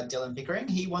officers, Dylan Pickering.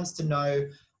 He wants to know,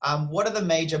 What are the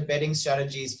major betting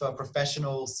strategies for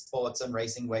professional sports and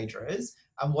racing wagerers?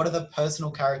 And what are the personal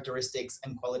characteristics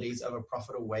and qualities of a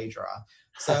profitable wagerer?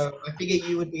 So I figure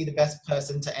you would be the best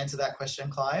person to answer that question,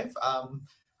 Clive.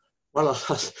 Well,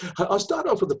 I'll start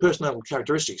off with the personal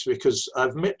characteristics because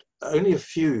I've met only a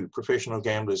few professional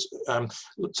gamblers.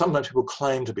 Sometimes people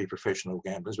claim to be professional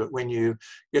gamblers, but when you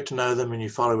get to know them and you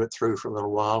follow it through for a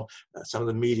little while, some of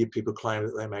the media people claim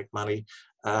that they make money.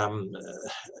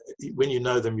 When you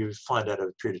know them, you find out over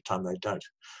a period of time they don't.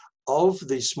 Of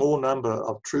the small number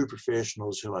of true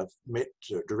professionals who I've met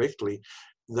directly,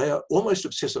 they are almost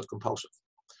obsessive compulsive.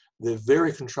 They're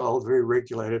very controlled, very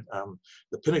regulated.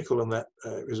 The pinnacle in that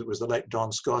was the late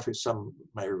Don Scott, who some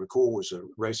may recall was a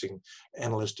racing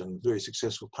analyst and very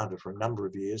successful punter for a number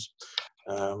of years.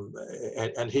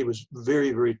 And he was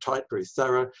very, very tight, very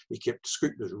thorough. He kept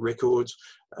scrupulous records.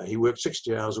 He worked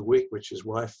 60 hours a week, which his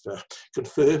wife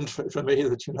confirmed for me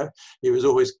that, you know, he was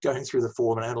always going through the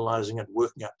form and analysing and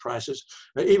working out prices.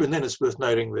 Even then, it's worth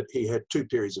noting that he had 2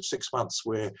 periods of 6 months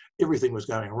where everything was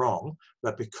going wrong,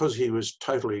 but because he was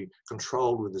totally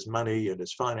controlled with his money and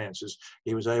his finances,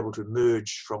 he was able to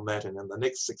emerge from that and in the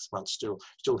next 6 months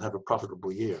still have a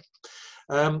profitable year.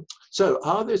 So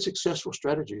are there successful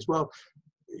strategies? Well,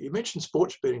 you mentioned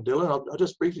sports betting, Dylan. I'll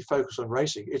just briefly focus on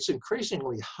racing. It's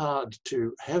increasingly hard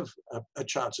to have a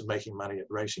chance of making money at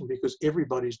racing because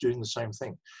everybody's doing the same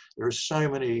thing. There are so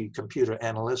many computer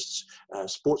analysts.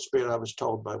 Sportsbet, I was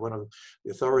told by one of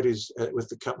the authorities with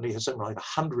the company, has something like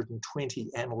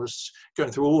 120 analysts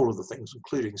going through all of the things,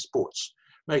 including sports,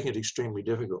 making it extremely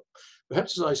difficult.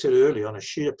 Perhaps, as I said earlier, on a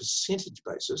sheer percentage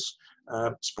basis,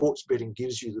 sports betting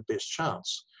gives you the best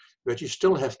chance, but you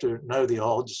still have to know the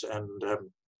odds and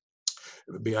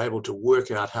be able to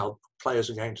work out how players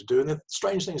are going to do. And then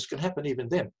strange things can happen even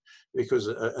then, because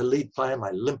a lead player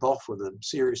may limp off with a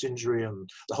serious injury and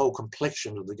the whole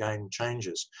complexion of the game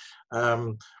changes.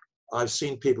 I've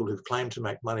seen people who've claimed to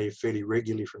make money fairly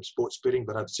regularly from sports betting,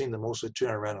 but I've seen them also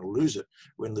turn around and lose it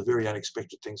when the very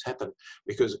unexpected things happen,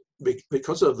 because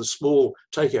of the small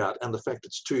takeout and the fact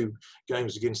it's 2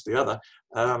 games against the other,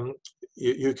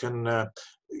 you can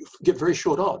get very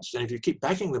short odds. And if you keep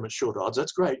backing them at short odds,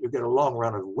 that's great. You'll get a long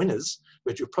run of winners,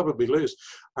 but you'll probably lose.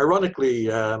 Ironically,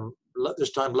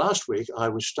 this time last week, I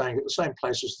was staying at the same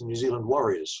place as the New Zealand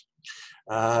Warriors,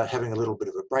 having a little bit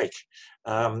of a break.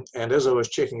 And as I was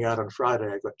checking out on Friday,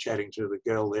 I got chatting to the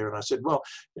girl there and I said, well,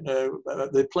 you know,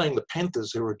 they're playing the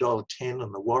Panthers who are $1.10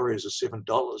 and the Warriors are $7.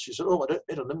 She said, oh, I don't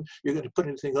bet on them. You're going to put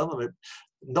anything on them?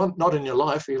 Not in your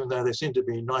life, even though they seem to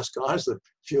be nice guys, the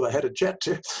few I had a chat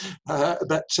to.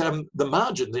 But the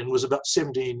margin then was about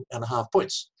 17.5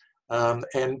 points.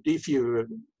 And if you were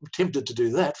tempted to do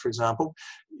that, for example,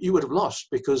 you would have lost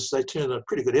because they turned a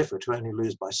pretty good effort to only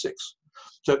lose by 6.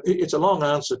 So it's a long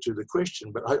answer to the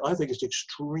question, but I think it's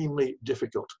extremely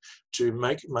difficult to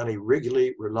make money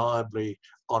regularly, reliably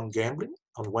on gambling,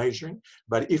 on wagering.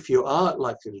 But if you are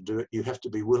likely to do it, you have to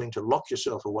be willing to lock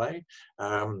yourself away,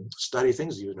 study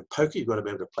things. Even in poker, you've got to be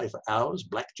able to play for hours,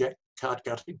 blackjack, card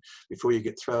cutting, before you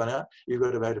get thrown out. You've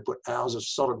got to be able to put hours of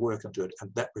solid work into it,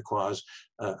 and that requires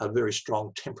a very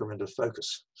strong temperament of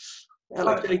focus.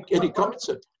 Alex, any comments?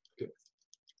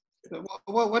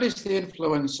 What is the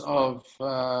influence of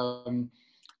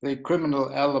the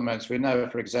criminal elements? We know,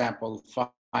 for example,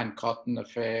 Fine Cotton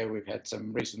affair. We've had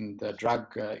some recent drug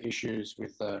issues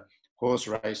with horse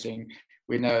racing.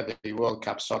 We know that the World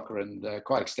Cup soccer and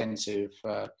quite extensive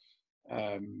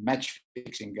match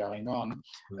fixing going on.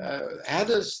 How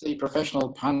does the professional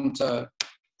punter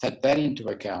take that into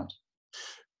account?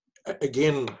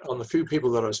 Again, on the few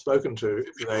people that I've spoken to,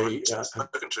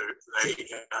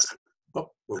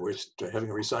 we're having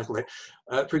a recycle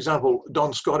there. For example,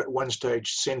 Don Scott at one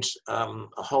stage sent a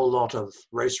whole lot of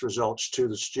race results to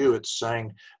the stewards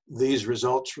saying these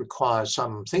results require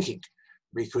some thinking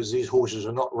because these horses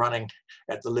are not running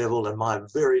at the level, and my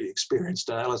very experienced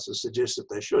analysis suggests that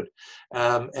they should.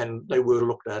 And they were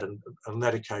looked at, and on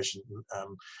that occasion,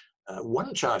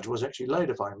 one charge was actually laid,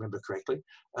 if I remember correctly.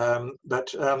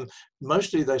 But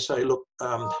mostly they say, look,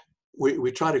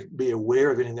 we try to be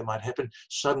aware of anything that might happen,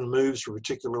 sudden moves for a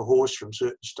particular horse from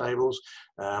certain stables,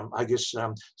 I guess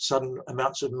sudden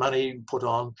amounts of money put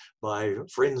on by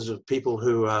friends of people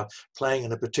who are playing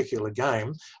in a particular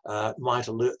game might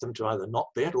alert them to either not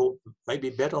bet or maybe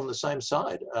bet on the same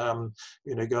side,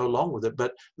 you know, go along with it.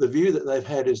 But the view that they've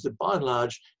had is that by and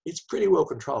large, it's pretty well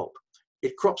controlled.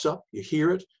 It crops up, you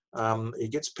hear it,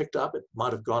 it gets picked up. It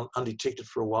might have gone undetected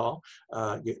for a while,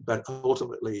 but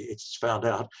ultimately it's found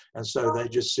out. And so they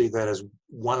just see that as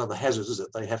one of the hazards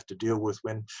that they have to deal with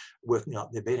when working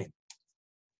out their betting.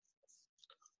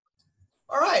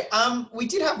 All right. We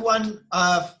did have one,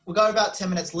 we've got about 10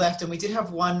 minutes left, and we did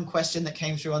have one question that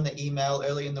came through on the email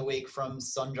early in the week from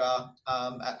Sondra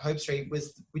at Hope Street,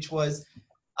 which was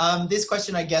this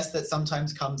question, I guess, that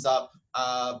sometimes comes up,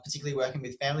 particularly working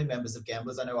with family members of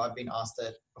gamblers. I know I've been asked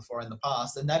it before in the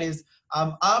past, and that is,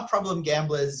 are problem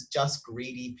gamblers just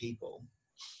greedy people?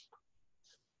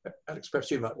 Alex,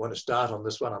 perhaps you might want to start on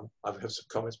this one. I've had some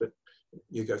comments, but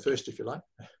you go first if you like.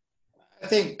 I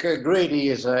think greedy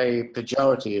is a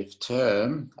pejorative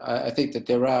term. I think that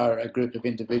there are a group of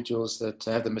individuals that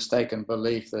have the mistaken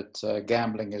belief that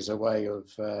gambling is a way of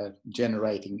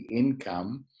generating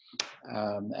income,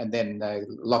 and then they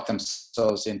lock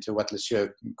themselves into what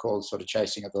Lesieux called sort of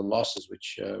chasing of the losses,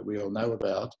 which we all know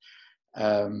about.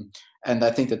 And I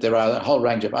think that there are a whole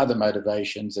range of other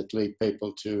motivations that lead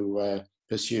people to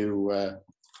pursue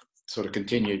sort of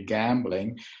continued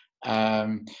gambling.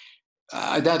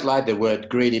 I don't like the word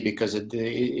greedy because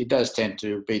it does tend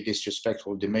to be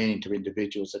disrespectful, demeaning to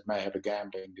individuals that may have a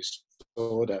gambling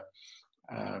disorder.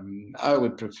 I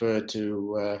would prefer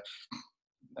to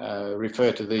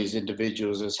refer to these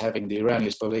individuals as having the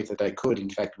erroneous belief that they could, in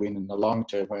fact, win in the long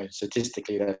term, where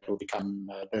statistically that will become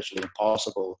virtually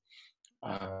impossible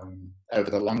over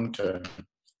the long term.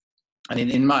 And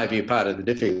in my view, part of the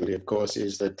difficulty, of course,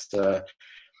 is that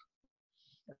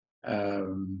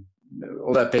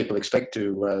although people expect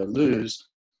to lose,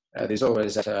 there's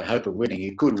always that hope of winning.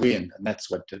 You could win, and that's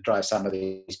what drives some of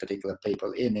these particular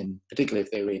people in particularly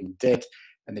if they're in debt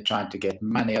and they're trying to get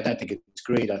money. I don't think it's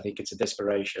greed. I think it's a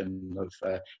desperation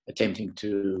of attempting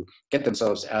to get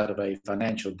themselves out of a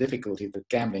financial difficulty that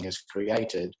gambling has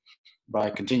created by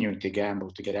continuing to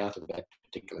gamble to get out of that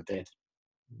particular debt.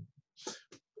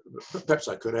 Perhaps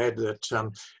I could add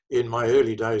that in my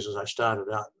early days, as I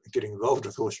started out getting involved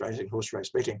with horse racing, horse race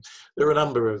betting, there are a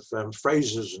number of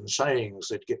phrases and sayings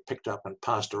that get picked up and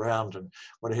passed around and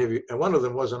what have you. And one of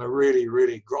them was on a really,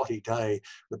 really grotty day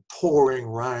with pouring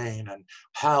rain and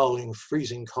howling,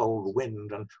 freezing cold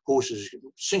wind and horses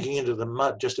sinking into the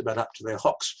mud just about up to their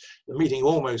hocks. The meeting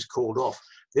almost called off.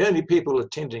 The only people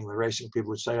attending the racing,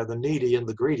 people would say, are the needy and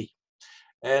the greedy.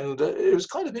 And it was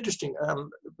kind of interesting,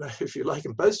 if you like,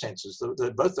 in both senses.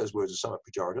 Both those words are somewhat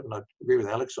pejorative, and I agree with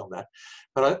Alex on that.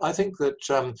 But I think that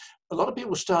a lot of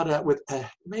people start out with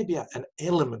maybe an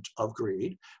element of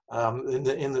greed, in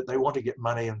that they want to get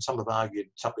money, and some have argued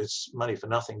it's money for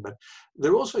nothing, but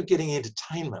they're also getting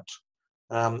entertainment.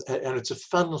 And it's a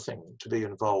fun thing to be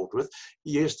involved with.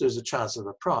 Yes, there's a chance of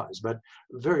a prize, but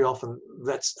very often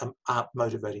that's a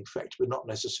motivating factor, but not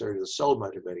necessarily the sole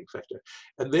motivating factor.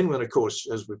 And then when, of course,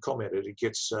 as we've commented, it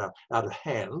gets out of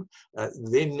hand,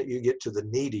 then you get to the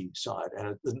needy side,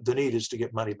 and the need is to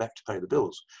get money back to pay the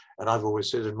bills. And I've always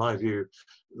said, in my view,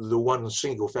 the one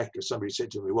single factor, somebody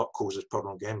said to me, what causes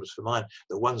problem gamblers for mine?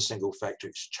 The one single factor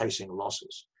is chasing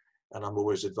losses. And I'm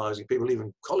always advising people,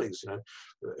 even colleagues,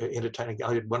 entertaining.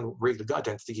 I had one regular guy, I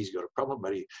don't think he's got a problem,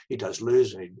 but he does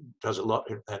lose and he does a lot.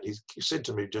 And he said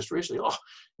to me just recently, at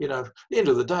the end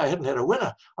of the day, I hadn't had a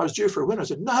winner. I was due for a winner. I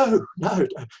said, no,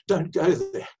 don't go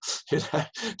there.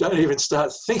 Don't even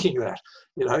start thinking that.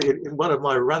 In one of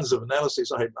my runs of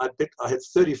analysis, I had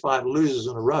 35 losers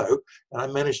in a row, and I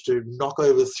managed to knock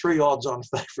over 3 odds-on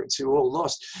favourites who all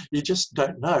lost. You just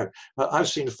don't know. I've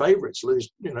seen favourites lose,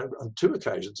 on 2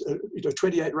 occasions,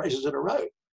 28 races in a row.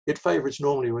 Yet favourites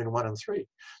normally win 1 and 3.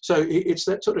 So it's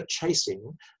that sort of chasing.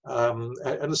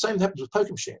 And the same happens with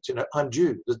poker machines. I'm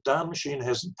due. The darn machine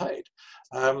hasn't paid.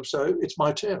 So it's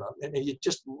my turn. And you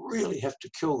just really have to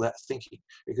kill that thinking,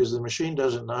 because the machine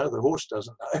doesn't know, the horse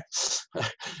doesn't know.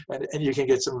 and you can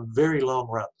get some very long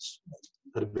runs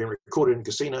that have been recorded in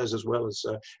casinos as well as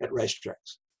at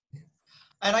racetracks.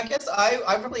 And I guess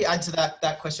I probably add to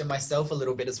that question myself a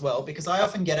little bit as well, because I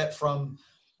often get it from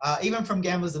even from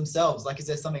gamblers themselves. Like, is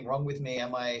there something wrong with me?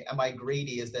 Am I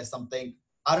greedy? Is there something,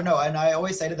 I don't know. And I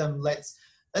always say to them, let's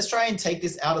try and take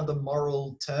this out of the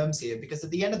moral terms here, because at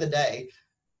the end of the day,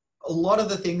 a lot of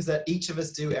the things that each of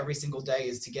us do every single day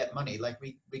is to get money. Like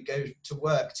we go to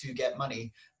work to get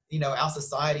money. Our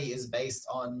society is based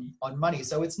on money.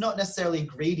 So it's not necessarily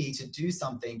greedy to do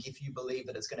something if you believe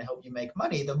that it's going to help you make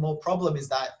money. The more problem is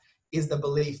the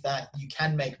belief that you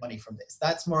can make money from this.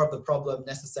 That's more of the problem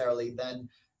necessarily than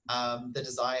the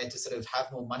desire to sort of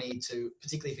have more money to,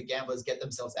 particularly for gamblers, get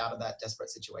themselves out of that desperate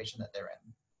situation that they're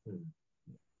in.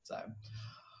 So,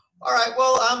 all right,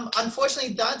 well,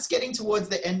 unfortunately, that's getting towards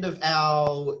the end of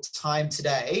our time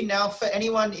today. Now, for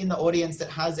anyone in the audience that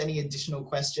has any additional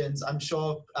questions, I'm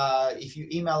sure if you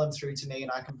email them through to me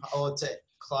or to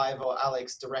Clive or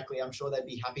Alex directly, I'm sure they'd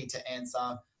be happy to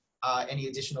answer any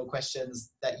additional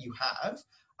questions that you have.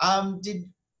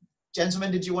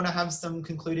 gentlemen, did you want to have some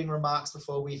concluding remarks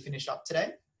before we finish up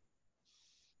today?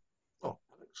 Oh,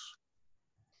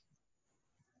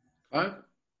 Alex.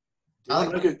 Do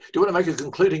you want to make a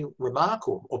concluding remark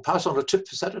or pass on a tip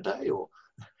for Saturday? Or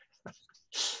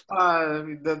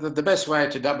The best way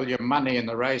to double your money in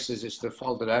the races is to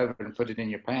fold it over and put it in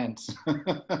your pants.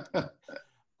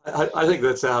 I think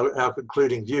that's our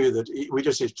concluding view, that we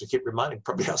just have to keep reminding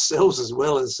probably ourselves as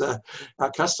well as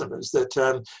our customers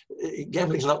that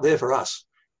gambling's not there for us.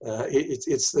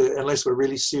 Unless we're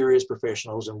really serious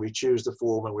professionals and we choose the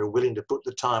form and we're willing to put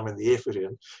the time and the effort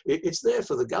in, it's there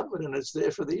for the government and it's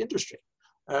there for the industry.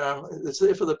 It's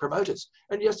there for the promoters.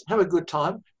 And yes, have a good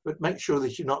time, but make sure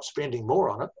that you're not spending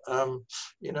more on it,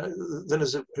 you know, than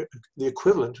is the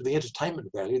equivalent of the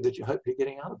entertainment value that you hope you're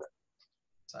getting out of it.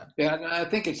 Yeah, I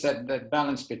think it's that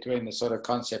balance between the sort of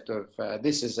concept of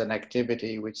this is an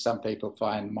activity which some people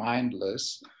find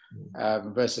mindless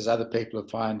versus other people who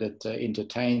find it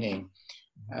entertaining.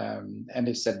 And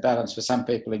it's that balance. For some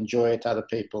people enjoy it, other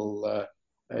people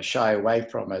shy away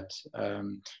from it.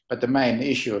 But the main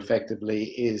issue effectively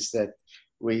is that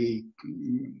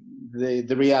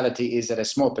the reality is that a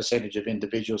small percentage of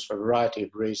individuals, for a variety of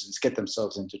reasons, get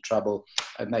themselves into trouble,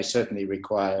 and they certainly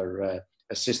require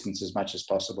assistance as much as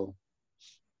possible.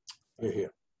 Yeah.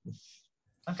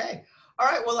 Okay. All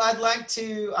right. Well, I'd like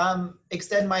to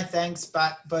extend my thanks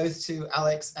back both to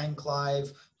Alex and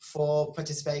Clive for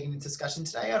participating in the discussion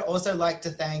today. I'd also like to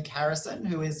thank Harrison,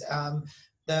 who is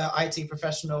the IT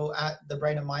professional at the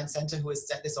Brain and Mind Centre, who has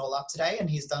set this all up today, and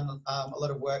he's done a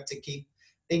lot of work to keep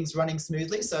things running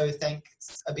smoothly. So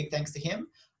a big thanks to him.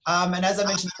 And as I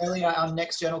mentioned earlier, our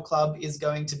next Journal Club is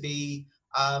going to be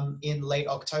in late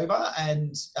October,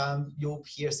 and you'll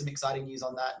hear some exciting news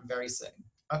on that very soon.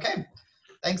 Okay,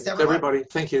 thanks everyone. Everybody,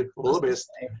 thank you. All the best.